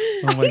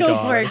my Go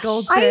God. for it,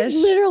 goldfish. I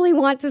literally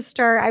want to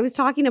start. I was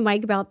talking to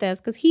Mike about this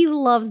because he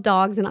loves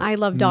dogs and I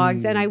love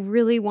dogs, and I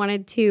really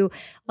wanted to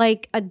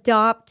like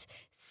adopt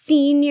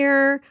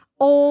senior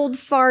old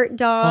fart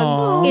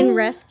dogs Aw. in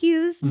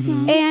rescues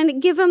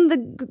and give them the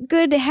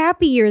good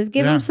happy years.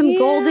 Give them some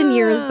golden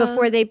years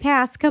before they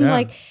pass. Come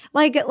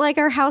like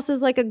our house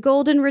is like a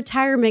golden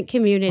retirement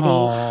community.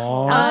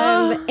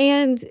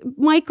 And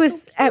Mike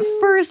was at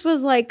first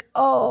was like,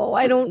 oh,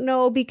 I don't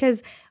know,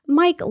 because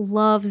Mike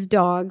loves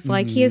dogs.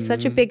 Like he has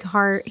such a big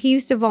heart. He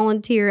used to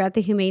volunteer at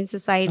the Humane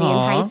Society in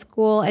high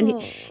school,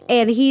 and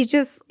he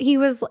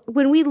was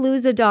when we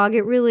lose a dog,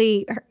 it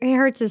really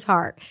hurts his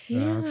heart.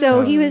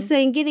 So he was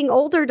saying, getting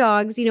older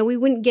dogs, we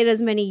wouldn't get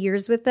as many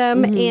years with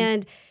them,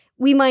 and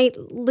we might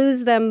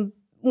lose them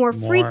more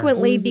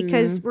frequently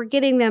because we're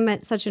getting them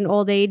at such an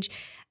old age.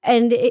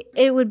 And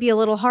it would be a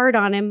little hard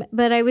on him.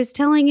 But I was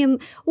telling him,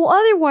 well,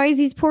 otherwise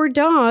these poor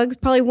dogs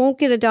probably won't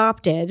get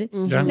adopted.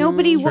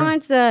 Nobody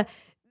wants a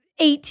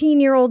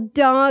 18-year-old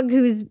dog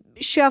who's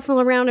shuffling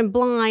around and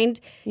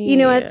blind,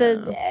 at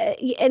the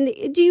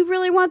and do you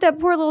really want that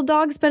poor little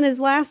dog spend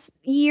his last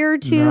year or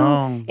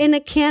two in a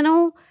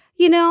kennel?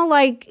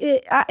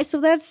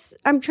 So that's,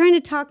 I'm trying to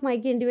talk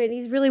Mike into it, and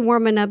he's really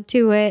warming up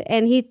to it,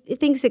 and he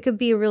thinks it could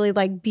be a really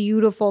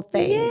beautiful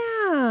thing.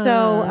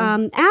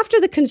 So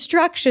after the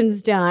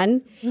construction's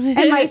done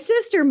and my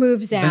sister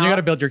moves out, then you got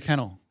to build your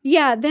kennel.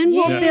 Then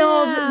we'll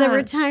build the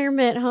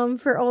retirement home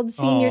for old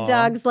senior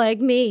dogs like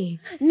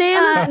me.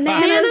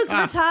 Nana's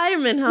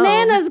retirement home.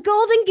 Nana's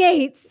Golden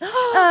Gates. You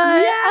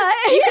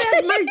could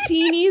have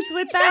martinis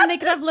with them. They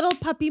could have little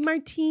puppy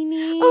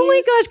martinis. Oh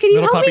my gosh, can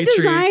you Little help me puppy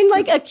design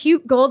treats. a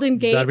cute Golden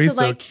Gate? That'd be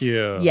so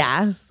cute.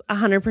 Yes,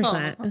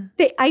 100%.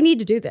 I need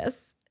to do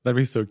this. That'd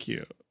be so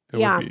cute. It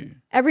would be.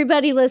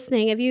 Everybody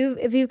listening, if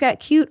you've got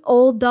cute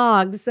old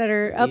dogs that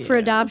are up for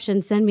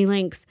adoption, send me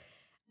links.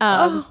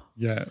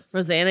 Yes.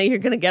 Rosanna, you're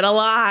going to get a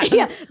lot.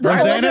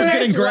 Rosanna's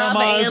getting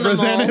grandmas.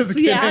 Rosanna's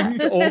getting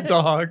old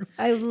dogs.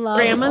 I love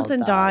grandmas old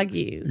and dogs.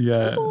 doggies.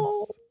 Yes.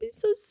 Oh, be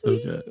so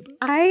sweet. So good.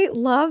 I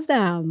love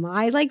them.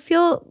 I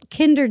feel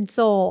kindred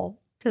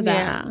soul to them.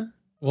 Yeah.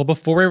 Well,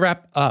 before we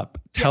wrap up,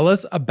 tell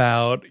us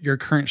about your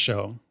current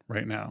show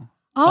right now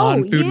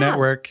on Food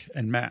Network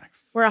and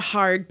Max. We're a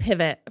hard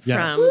pivot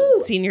from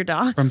senior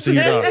dogs. From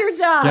senior dogs. Senior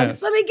dogs.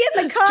 Yes. Let me get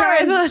in the car.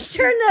 Drive and us.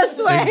 Turn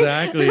this way.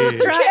 Exactly.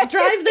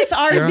 Drive this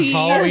RV. Your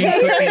Halloween Okay,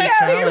 here we cookie go,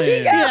 challenge. here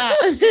we go. Yeah.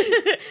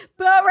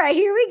 All right,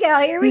 here we go.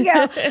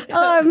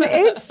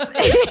 It's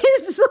literally,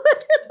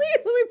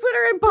 let me put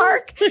her in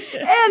park,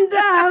 and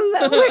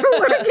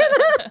we're gonna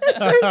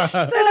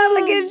turn on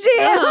the good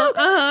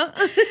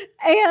jams.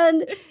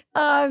 And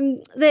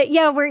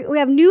we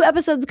have new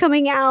episodes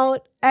coming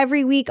out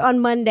every week on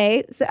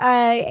Monday,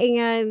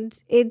 and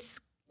it's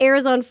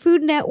airs on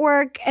Food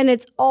Network, and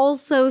it's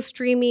also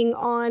streaming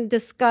on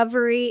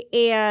Discovery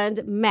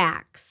and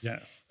Max.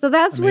 Yes. So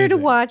that's where to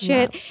watch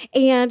it.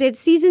 And it's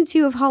season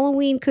 2 of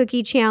Halloween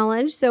Cookie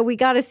Challenge. So we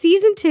got a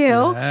season 2.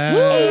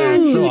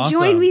 And So who awesome.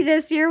 joined me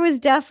this year was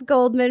Duff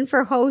Goldman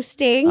for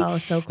hosting. Oh,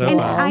 so cool. And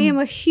fun. I am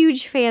a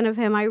huge fan of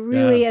him. I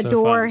really Yeah, so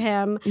adore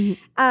fun.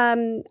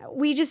 him.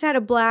 We just had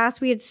a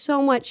blast. We had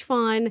so much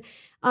fun.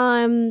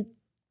 And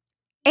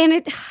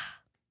it...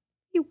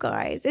 You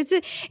guys, if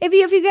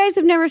you guys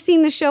have never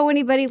seen the show,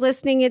 anybody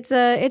listening, it's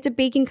a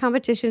baking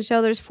competition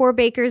show. There's 4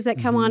 bakers that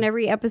come on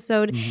every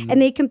episode,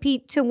 and they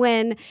compete to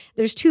win.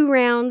 There's 2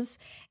 rounds,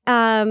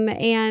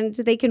 and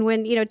they can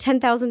win,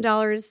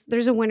 $10,000.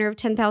 There's a winner of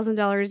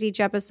 $10,000 each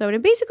episode,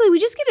 and basically we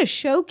just get to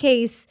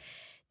showcase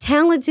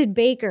talented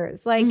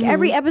bakers.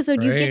 Every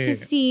episode, you get to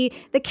see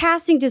the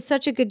casting does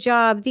such a good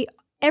job.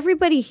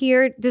 Everybody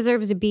here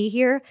deserves to be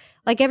here.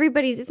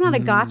 It's not a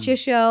gotcha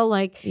show.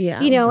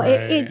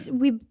 It's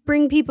we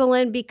bring people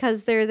in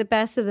because they're the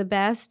best of the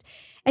best.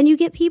 And you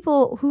get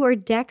people who are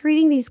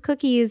decorating these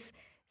cookies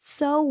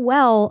so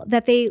well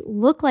that they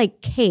look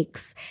like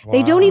cakes. Wow.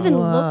 They don't even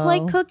look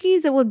like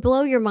cookies. It would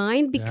blow your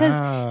mind because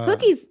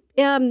cookies,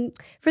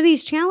 for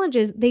these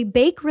challenges, they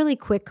bake really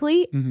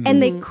quickly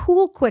and they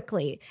cool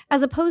quickly,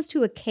 as opposed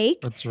to a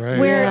cake. That's right.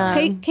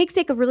 Where cakes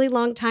take a really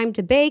long time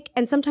to bake,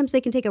 and sometimes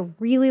they can take a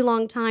really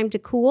long time to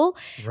cool.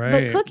 Right.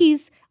 But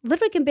cookies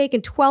literally can bake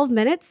in 12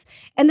 minutes,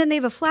 and then they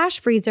have a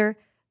flash freezer.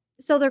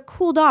 So they're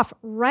cooled off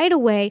right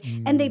away.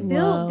 And they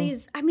build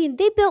these,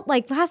 they built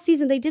last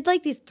season, they did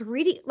these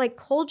 3D,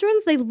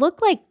 cauldrons. They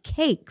look like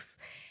cakes.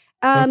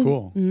 So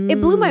cool.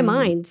 It blew my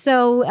mind.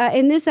 So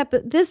in this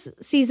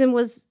season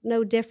was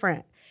no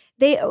different.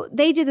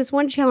 They did this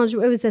one challenge. It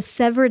was a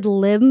severed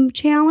limb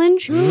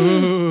challenge.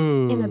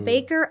 And the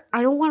baker,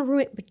 I don't want to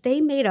ruin it, but they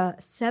made a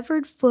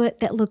severed foot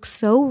that looked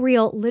so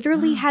real.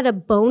 Literally had a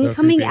bone So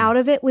coming creepy. out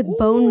of it with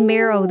bone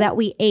marrow that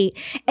we ate.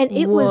 And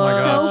it was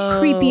so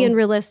creepy and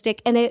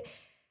realistic. And it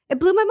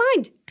blew my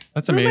mind.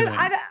 That's amazing.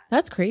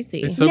 That's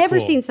crazy. It's so Never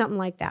cool. seen something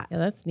like that. Yeah,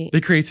 that's neat.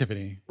 The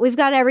creativity. We've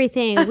got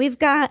everything. We've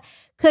got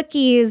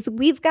cookies.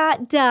 We've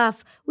got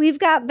Duff. We've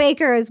got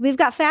bakers. We've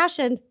got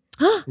fashion.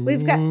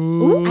 We've got.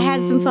 I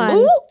had some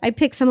fun. I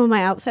picked some of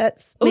my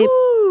outfits. Maybe,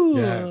 Ooh,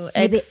 Yes.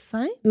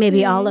 exciting.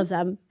 maybe all of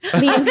them.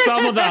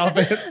 Some of the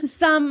outfits.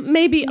 Some,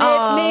 maybe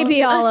all.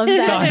 Maybe all of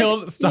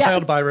them.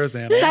 Styled by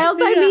Rosanna. Styled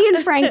by me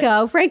and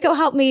Franco. Franco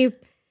helped me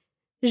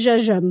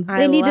zhuzhum.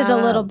 They needed a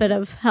little bit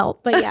of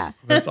help, but yeah.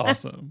 That's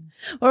awesome.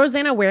 Well,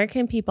 Rosanna, where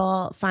can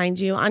people find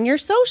you on your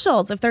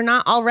socials if they're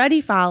not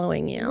already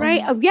following you?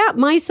 Right. Yeah.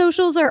 My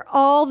socials are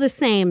all the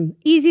same.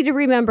 Easy to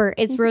remember.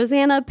 It's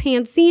Rosanna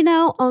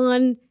Pansino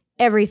on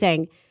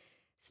everything.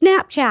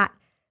 Snapchat.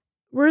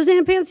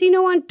 Rosanna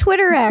Pansino on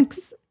Twitter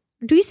X.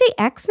 Do you say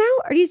X now?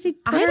 Or do you say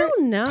Twitter? I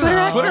don't know.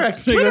 Twitter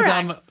X makes it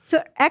sound.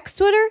 So X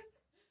Twitter?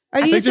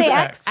 Or do you say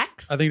X?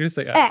 I think you just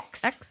say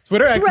X. X.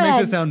 Twitter X makes it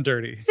Threads. sound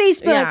dirty.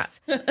 Facebooks.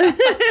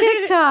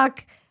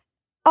 TikTok.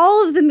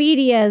 All of the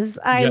medias.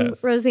 I'm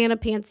Yes. Rosanna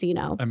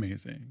Pansino.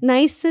 Amazing.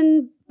 Nice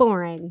and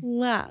boring.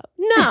 Love.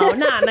 No,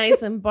 not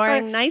nice and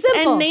boring. Nice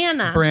Simple. and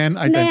Nana. Brand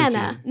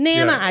identity.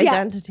 Nana Yeah.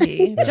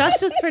 identity.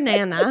 Justice for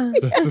Nana.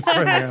 Justice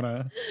for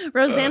Nana.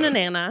 Rosanna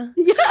Nana.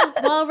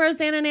 Well,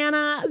 Rosanna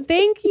Nana,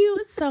 thank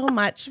you so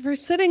much for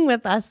sitting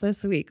with us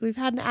this week. We've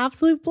had an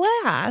absolute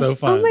blast. So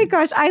fun. Oh my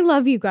gosh. I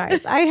love you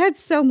guys. I had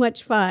so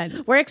much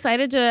fun. We're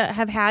excited to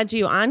have had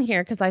you on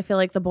here because I feel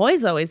like the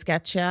boys always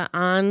get you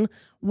on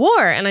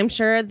War. And I'm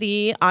sure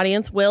the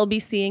audience will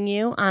be seeing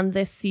you on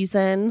this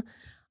season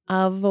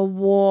of a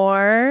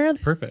War.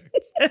 Perfect.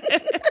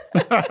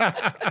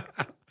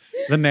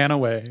 The Nana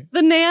way.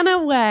 The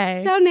Nana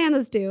way. That's how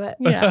nanas do it.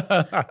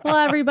 Yeah. Well,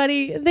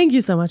 everybody, thank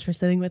you so much for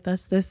sitting with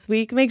us this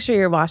week. Make sure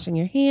you're washing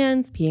your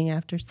hands, peeing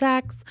after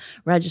sex,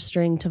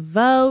 registering to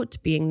vote,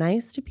 being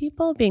nice to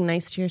people, being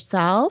nice to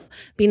yourself,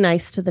 be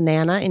nice to the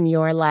Nana in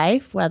your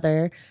life,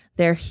 whether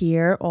they're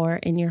here or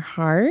in your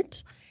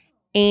heart.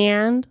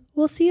 And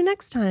we'll see you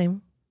next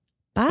time.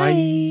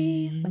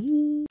 Bye.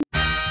 Bye.